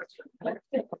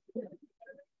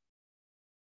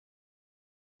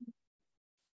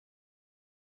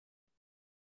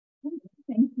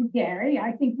 Thank you, Gary.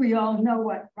 I think we all know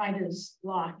what writer's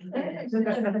block is. You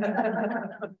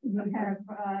have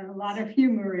a lot of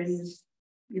humor in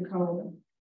your poem.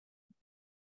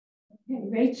 Okay,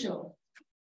 Rachel.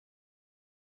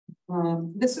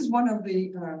 This is one of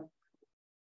the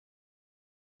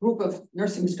group of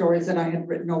nursing stories that I had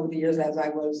written over the years as I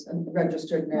was a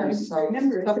registered nurse. So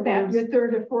remember, it's about your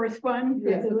third or fourth one.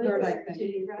 Yeah, the third, I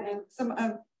think. Right? Some,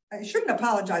 I shouldn't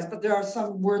apologize, but there are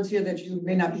some words here that you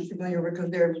may not be familiar with because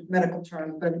they're medical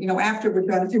terms. But you know, after we're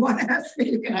done, if you want to ask me,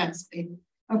 you can ask me.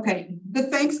 Okay, the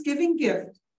Thanksgiving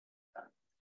gift.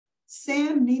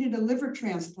 Sam needed a liver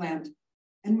transplant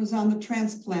and was on the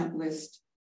transplant list.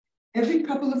 Every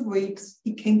couple of weeks,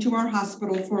 he came to our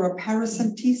hospital for a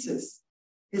paracentesis,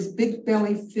 his big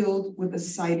belly filled with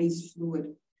ascites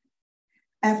fluid.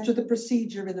 After the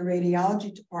procedure in the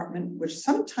radiology department, which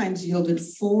sometimes yielded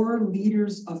 4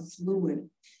 liters of fluid,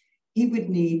 he would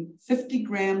need 50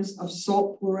 grams of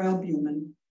salt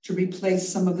albumin to replace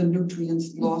some of the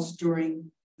nutrients lost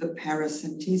during the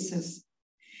paracentesis.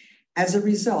 As a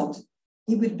result,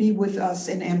 he would be with us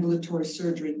in ambulatory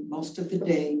surgery most of the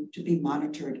day to be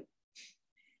monitored.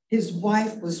 His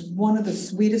wife was one of the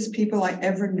sweetest people I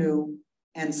ever knew,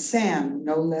 and Sam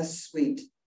no less sweet.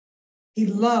 He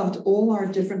loved all our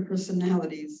different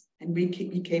personalities, and we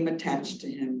became attached to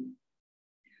him.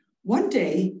 One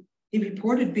day, he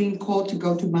reported being called to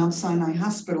go to Mount Sinai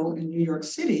Hospital in New York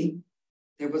City.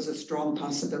 There was a strong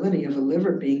possibility of a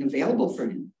liver being available for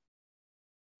him.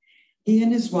 He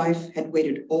and his wife had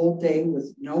waited all day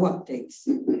with no updates,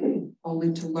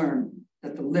 only to learn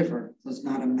that the liver was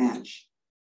not a match.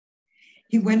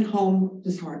 He went home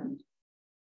disheartened.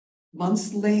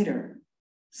 Months later,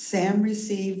 Sam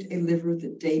received a liver the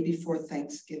day before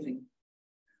Thanksgiving.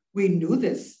 We knew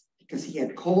this because he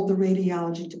had called the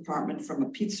radiology department from a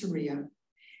pizzeria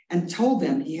and told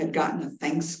them he had gotten a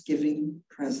Thanksgiving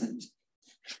present.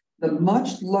 The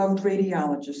much-loved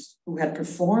radiologist who had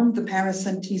performed the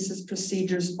paracentesis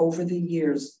procedures over the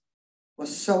years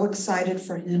was so excited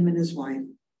for him and his wife.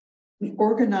 He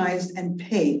organized and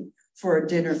paid for a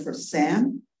dinner for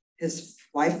Sam, his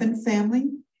wife and family,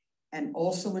 and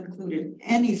also included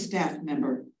any staff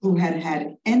member who had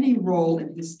had any role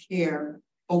in his care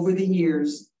over the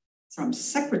years, from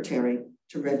secretary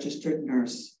to registered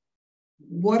nurse.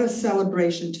 What a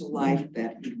celebration to life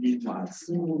that evening was.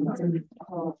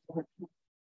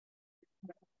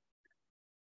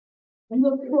 I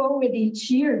look forward each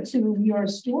year to your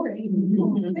story.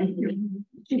 Thank you.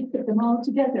 You put them all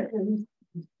together and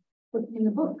put them in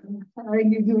the book. How are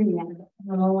you doing that?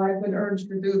 Oh, I've been urged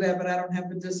to do that, but I don't have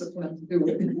the discipline to do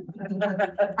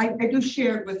it. I do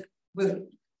share it with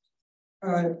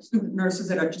student nurses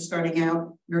that are just starting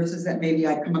out, nurses that maybe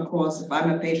I come across if I'm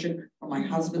a patient or my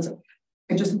husband's.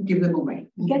 I just give them away.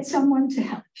 Get someone to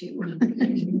help you.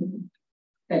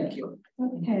 Thank you.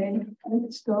 Okay,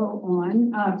 let's go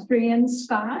on. Fran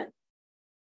Scott.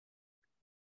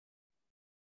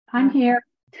 I'm here.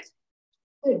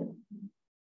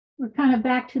 We're kind of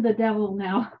back to the devil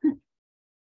now.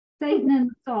 Satan in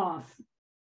the sauce.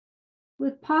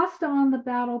 With pasta on the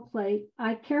battle plate,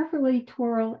 I carefully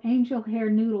twirl angel hair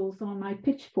noodles on my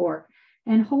pitchfork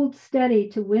and hold steady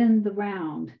to win the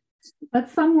round. But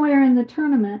somewhere in the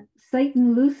tournament,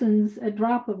 Satan loosens a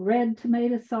drop of red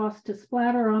tomato sauce to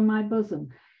splatter on my bosom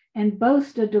and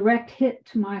boast a direct hit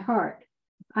to my heart.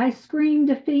 I scream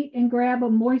defeat and grab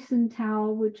a moistened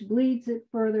towel, which bleeds it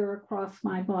further across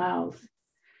my blouse.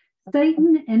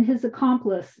 Satan and his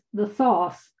accomplice, the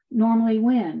sauce, normally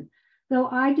win, though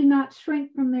I do not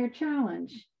shrink from their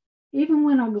challenge. Even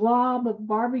when a glob of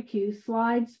barbecue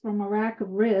slides from a rack of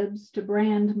ribs to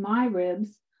brand my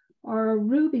ribs, or a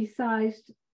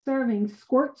ruby-sized serving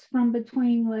squirts from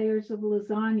between layers of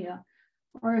lasagna,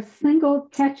 or a single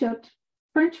ketchup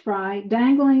French fry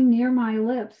dangling near my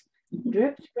lips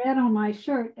drips red on my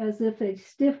shirt as if a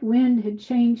stiff wind had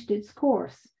changed its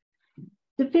course.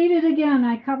 Defeated again,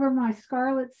 I cover my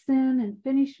scarlet sin and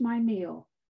finish my meal.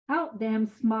 Out, damn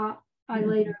smop, I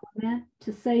later lament,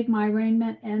 to save my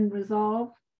raiment and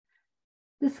resolve.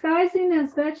 Disguising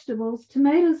as vegetables,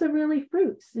 tomatoes are really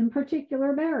fruits, in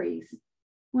particular berries.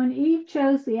 When Eve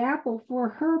chose the apple for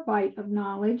her bite of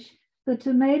knowledge, the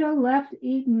tomato left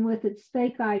Eden with its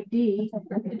fake ID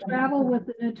to travel with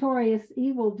the notorious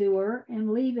evildoer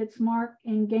and leave its mark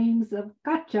in games of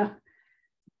gotcha.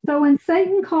 So when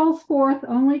Satan calls forth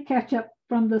only ketchup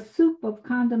from the soup of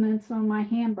condiments on my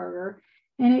hamburger,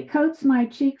 and it coats my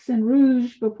cheeks in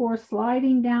rouge before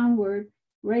sliding downward,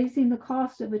 raising the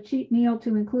cost of a cheap meal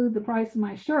to include the price of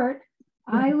my shirt,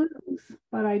 I lose,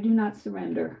 but I do not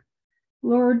surrender.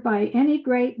 Lured by any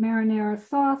great marinara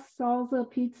sauce, salsa,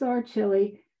 pizza, or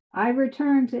chili, I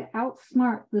return to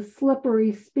outsmart the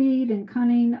slippery speed and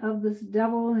cunning of this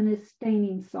devil and his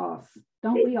staining sauce.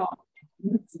 Don't we all?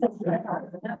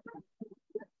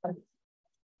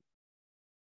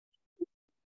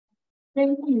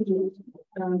 Thank you,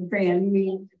 Fran.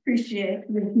 We appreciate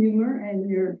your humor and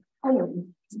your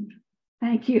coloring.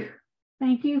 Thank you.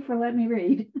 Thank you for letting me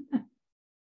read.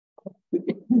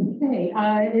 Okay,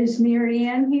 is Mary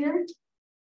Ann here?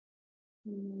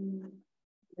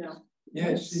 No.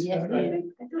 Yes.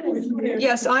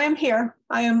 Yes, I am here.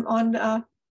 I am on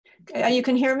You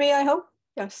can hear me, I hope?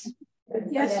 Yes.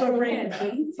 Yes,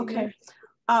 Lorraine. Okay.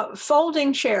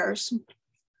 Folding chairs.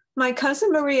 My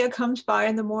cousin Maria comes by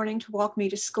in the morning to walk me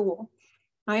to school.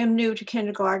 I am new to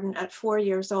kindergarten at 4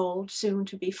 years old, soon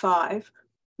to be 5.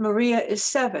 Maria is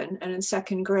 7 and in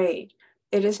 2nd grade.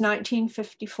 It is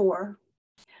 1954.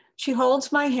 She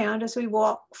holds my hand as we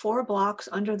walk 4 blocks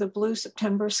under the blue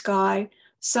September sky,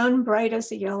 sun bright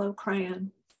as a yellow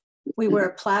crayon. We wear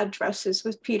plaid dresses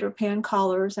with Peter Pan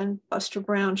collars and Buster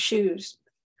Brown shoes.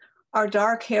 Our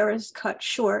dark hair is cut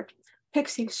short,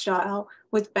 pixie style,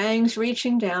 with bangs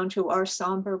reaching down to our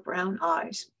somber brown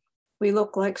eyes. We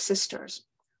look like sisters.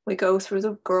 We go through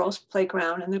the girls'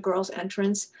 playground and the girls'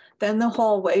 entrance, then the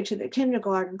hallway to the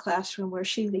kindergarten classroom where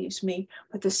she leaves me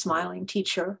with the smiling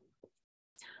teacher.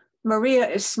 Maria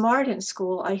is smart in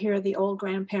school, I hear the old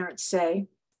grandparents say.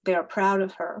 They are proud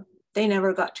of her. They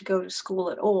never got to go to school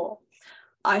at all.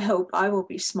 I hope I will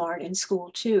be smart in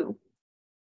school too.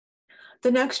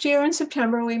 The next year in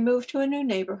September, we moved to a new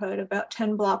neighborhood about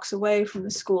 10 blocks away from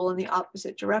the school in the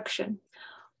opposite direction.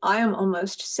 I am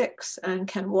almost 6 and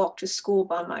can walk to school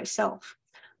by myself.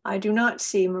 I do not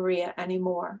see Maria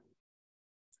anymore.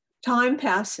 Time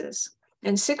passes.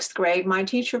 In 6th grade, my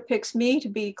teacher picks me to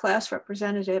be class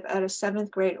representative at a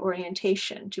 7th grade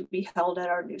orientation to be held at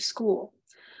our new school.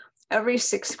 Every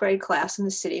 6th grade class in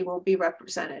the city will be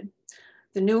represented.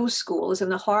 The new school is in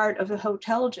the heart of the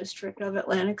hotel district of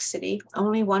Atlantic City,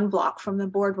 only 1 block from the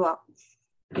boardwalk.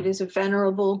 It is a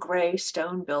venerable gray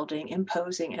stone building,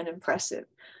 imposing and impressive.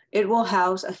 It will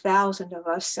house 1,000 of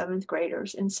us 7th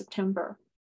graders in September.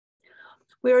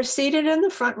 We are seated in the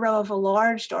front row of a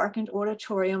large darkened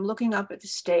auditorium looking up at the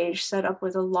stage set up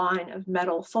with a line of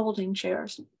metal folding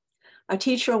chairs. A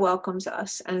teacher welcomes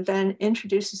us and then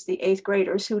introduces the 8th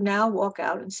graders who now walk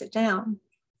out and sit down.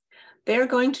 They are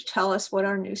going to tell us what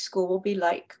our new school will be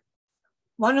like.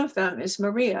 One of them is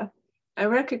Maria. I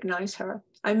recognize her.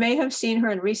 I may have seen her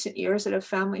in recent years at a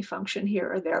family function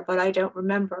here or there, but I don't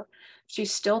remember.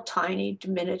 She's still tiny,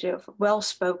 diminutive,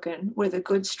 well-spoken, with a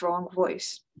good, strong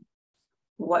voice.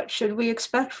 What should we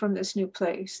expect from this new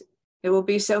place? It will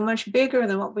be so much bigger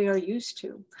than what we are used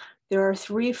to. There are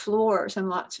 3 floors and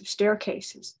lots of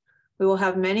staircases. We will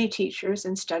have many teachers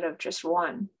instead of just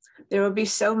 1. There will be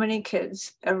so many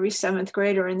kids. Every 7th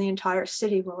grader in the entire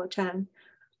city will attend.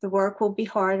 The work will be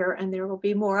harder and there will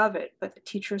be more of it, but the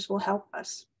teachers will help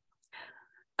us.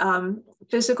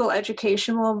 Physical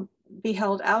education will be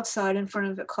held outside in front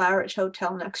of the Claridge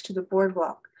Hotel next to the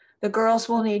boardwalk. The girls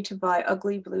will need to buy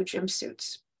ugly blue gym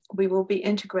suits. We will be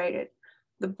integrated.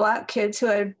 The Black kids who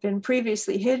had been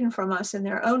previously hidden from us in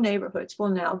their own neighborhoods will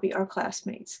now be our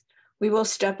classmates. We will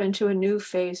step into a new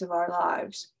phase of our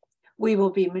lives. We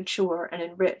will be mature and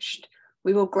enriched.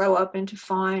 We will grow up into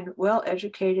fine,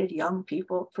 well-educated young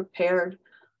people prepared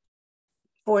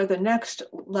for the next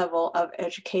level of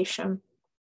education,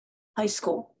 high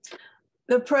school.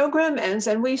 The program ends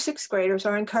and we 6th graders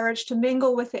are encouraged to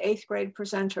mingle with the 8th grade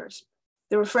presenters.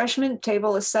 The refreshment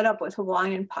table is set up with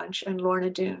Hawaiian punch and Lorna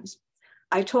Doones.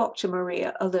 I talk to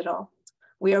Maria a little.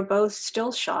 We are both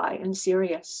still shy and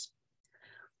serious.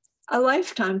 A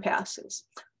lifetime passes.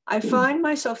 I find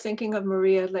myself thinking of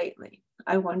Maria lately.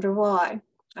 I wonder why.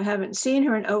 I haven't seen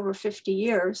her in over 50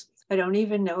 years. I don't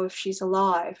even know if she's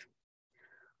alive.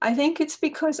 I think it's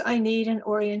because I need an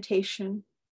orientation.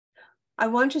 I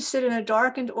want to sit in a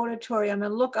darkened auditorium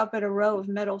and look up at a row of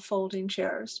metal folding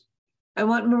chairs. I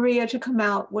want Maria to come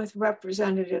out with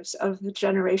representatives of the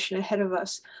generation ahead of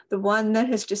us, the one that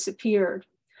has disappeared.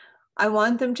 I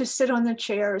want them to sit on the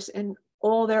chairs in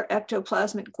all their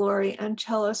ectoplasmic glory and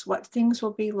tell us what things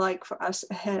will be like for us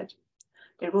ahead.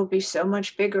 It will be so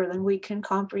much bigger than we can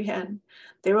comprehend.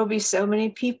 There will be so many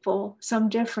people, some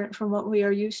different from what we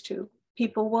are used to.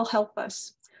 People will help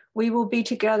us. We will be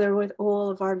together with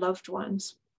all of our loved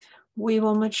ones. We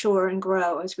will mature and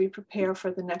grow as we prepare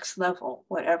for the next level,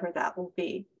 whatever that will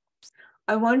be.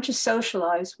 I want to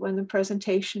socialize when the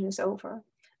presentation is over,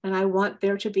 and I want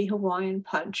there to be Hawaiian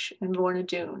punch and Lorna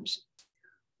Doones,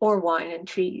 or wine and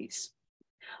cheese.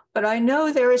 But I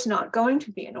know there is not going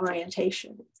to be an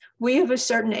orientation. We of a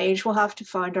certain age will have to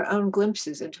find our own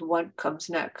glimpses into what comes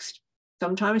next.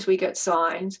 Sometimes we get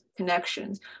signs,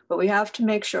 connections, but we have to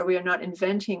make sure we are not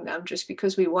inventing them just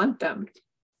because we want them.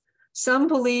 Some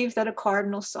believe that a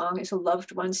cardinal song is a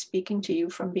loved one speaking to you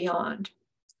from beyond.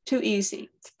 Too easy.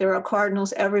 There are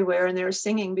cardinals everywhere and they're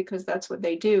singing because that's what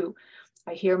they do.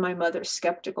 I hear my mother's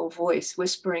skeptical voice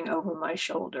whispering over my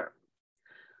shoulder.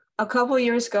 A couple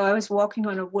years ago, I was walking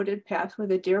on a wooded path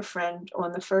with a dear friend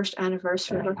on the 1st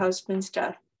anniversary of her husband's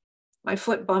death. My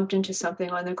foot bumped into something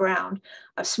on the ground,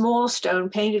 a small stone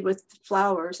painted with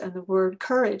flowers and the word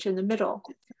courage in the middle.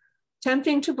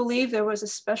 Tempting to believe there was a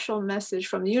special message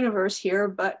from the universe here,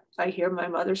 but I hear my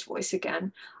mother's voice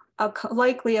again,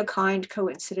 likely a kind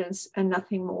coincidence and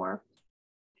nothing more.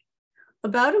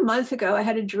 About a month ago, I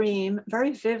had a dream,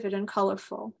 very vivid and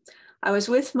colorful. I was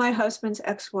with my husband's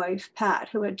ex-wife, Pat,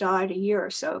 who had died a year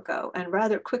or so ago, and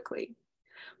rather quickly.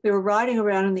 We were riding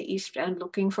around in the East End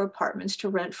looking for apartments to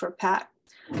rent for Pat.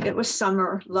 It was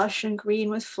summer, lush and green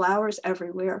with flowers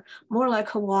everywhere, more like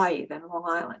Hawaii than Long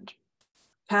Island.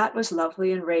 Pat was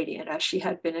lovely and radiant as she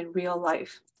had been in real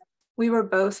life. We were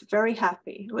both very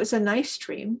happy. It was a nice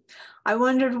dream. I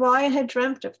wondered why I had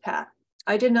dreamt of Pat.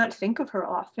 I did not think of her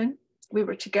often. We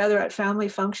were together at family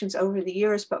functions over the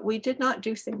years, but we did not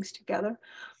do things together.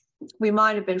 We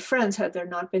might have been friends had there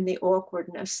not been the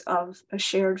awkwardness of a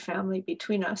shared family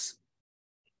between us.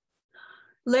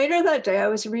 Later that day, I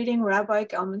was reading Rabbi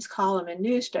Gelman's column in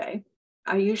Newsday.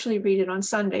 I usually read it on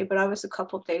Sunday, but I was a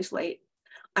couple of days late.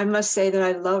 I must say that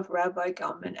I love Rabbi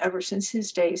Gelman ever since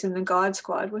his days in the God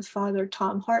Squad with Father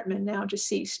Tom Hartman, now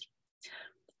deceased.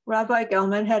 Rabbi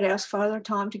Gelman had asked Father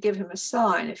Tom to give him a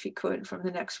sign, if he could, from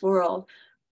the next world.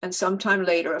 And sometime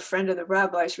later, a friend of the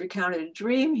rabbi's recounted a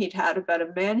dream he'd had about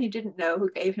a man he didn't know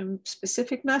who gave him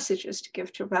specific messages to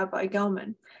give to Rabbi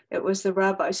Gelman. It was the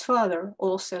rabbi's father,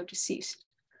 also deceased.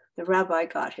 The rabbi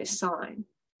got his sign.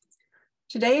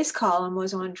 Today's column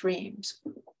was on dreams.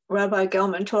 Rabbi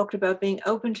Gelman talked about being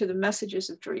open to the messages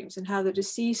of dreams and how the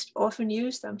deceased often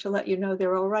use them to let you know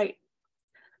they're all right.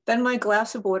 Then my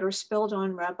glass of water spilled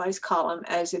on Rabbi's column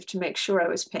as if to make sure I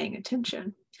was paying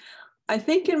attention. I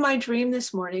think in my dream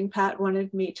this morning, Pat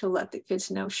wanted me to let the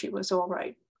kids know she was all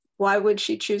right. Why would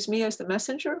she choose me as the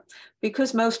messenger?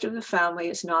 Because most of the family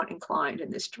is not inclined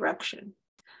in this direction.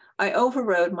 I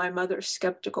overrode my mother's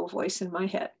skeptical voice in my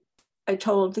head. I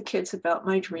told the kids about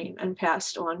my dream and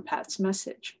passed on Pat's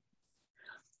message.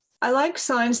 I like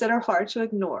signs that are hard to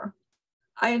ignore.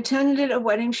 I attended a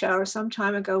wedding shower some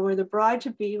time ago where the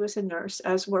bride-to-be was a nurse,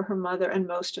 as were her mother and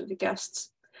most of the guests.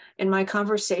 In my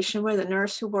conversation with a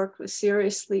nurse who worked with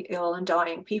seriously ill and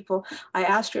dying people, I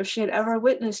asked her if she had ever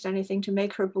witnessed anything to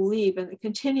make her believe in the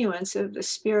continuance of the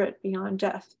spirit beyond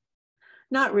death.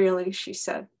 Not really, she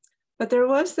said, but there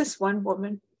was this one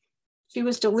woman. She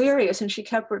was delirious and she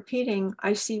kept repeating,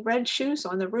 I see red shoes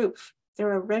on the roof.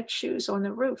 There are red shoes on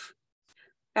the roof.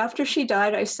 After she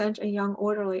died, I sent a young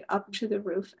orderly up to the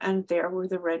roof and there were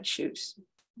the red shoes.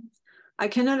 I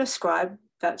cannot ascribe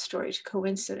that story to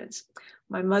coincidence.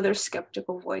 My mother's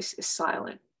skeptical voice is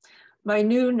silent. My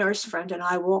new nurse friend and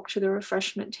I walk to the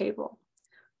refreshment table.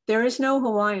 There is no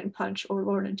Hawaiian punch or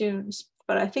Lorna Doones,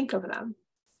 but I think of them.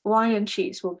 Wine and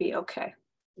cheese will be okay.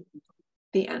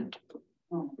 The end.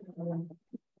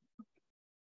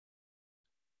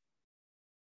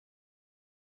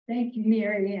 Thank you,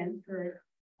 Mary Ann, for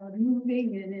a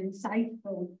moving and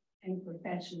insightful and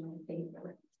professional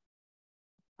paper.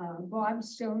 Bob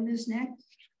Stone is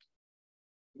next.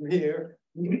 Here.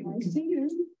 I see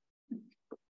you.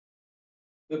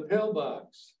 The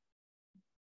pillbox.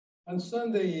 On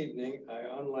Sunday evening, I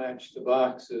unlatched the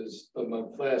boxes of my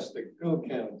plastic pill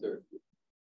counter.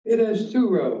 It has two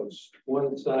rows,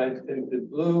 one side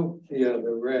tinted blue, the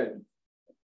other red.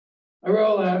 I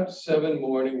roll out 7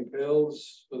 morning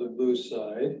pills for the blue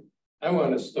side. I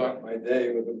want to start my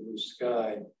day with a blue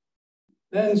sky.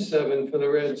 Then 7 for the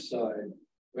red side.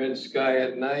 Red sky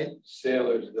at night,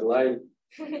 sailor's delight.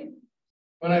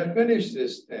 When I finish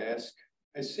this task,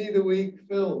 I see the week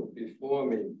filled before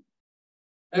me.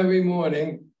 Every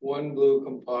morning, 1 blue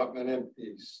compartment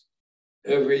empties.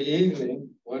 Every evening,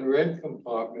 1 red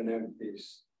compartment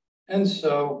empties. And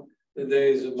so the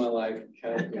days of my life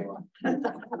count on.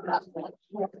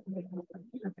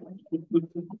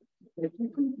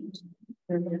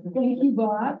 Thank you,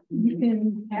 Bob. You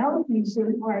can tell he's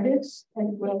an artist as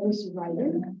well as a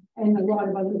writer and a lot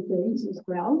of other things as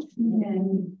well.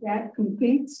 And that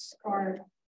completes our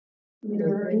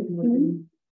literary theme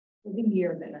for the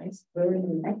year.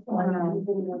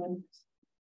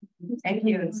 Thank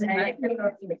you.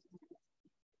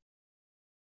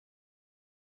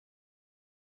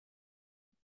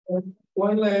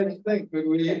 One last thing, could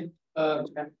we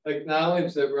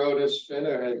acknowledge that Rhoda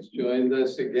Spinner has joined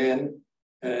us again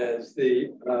as the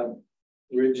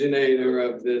originator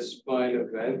of this fine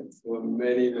event for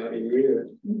many, many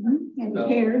years. And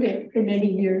chaired it for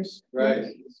many years. Right.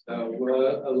 So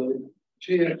a little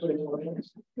cheer.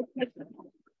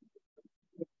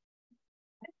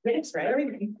 Thanks for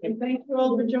everything. And thank you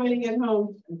all for joining at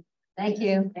home. Thank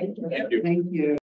you. Thank you. Thank you.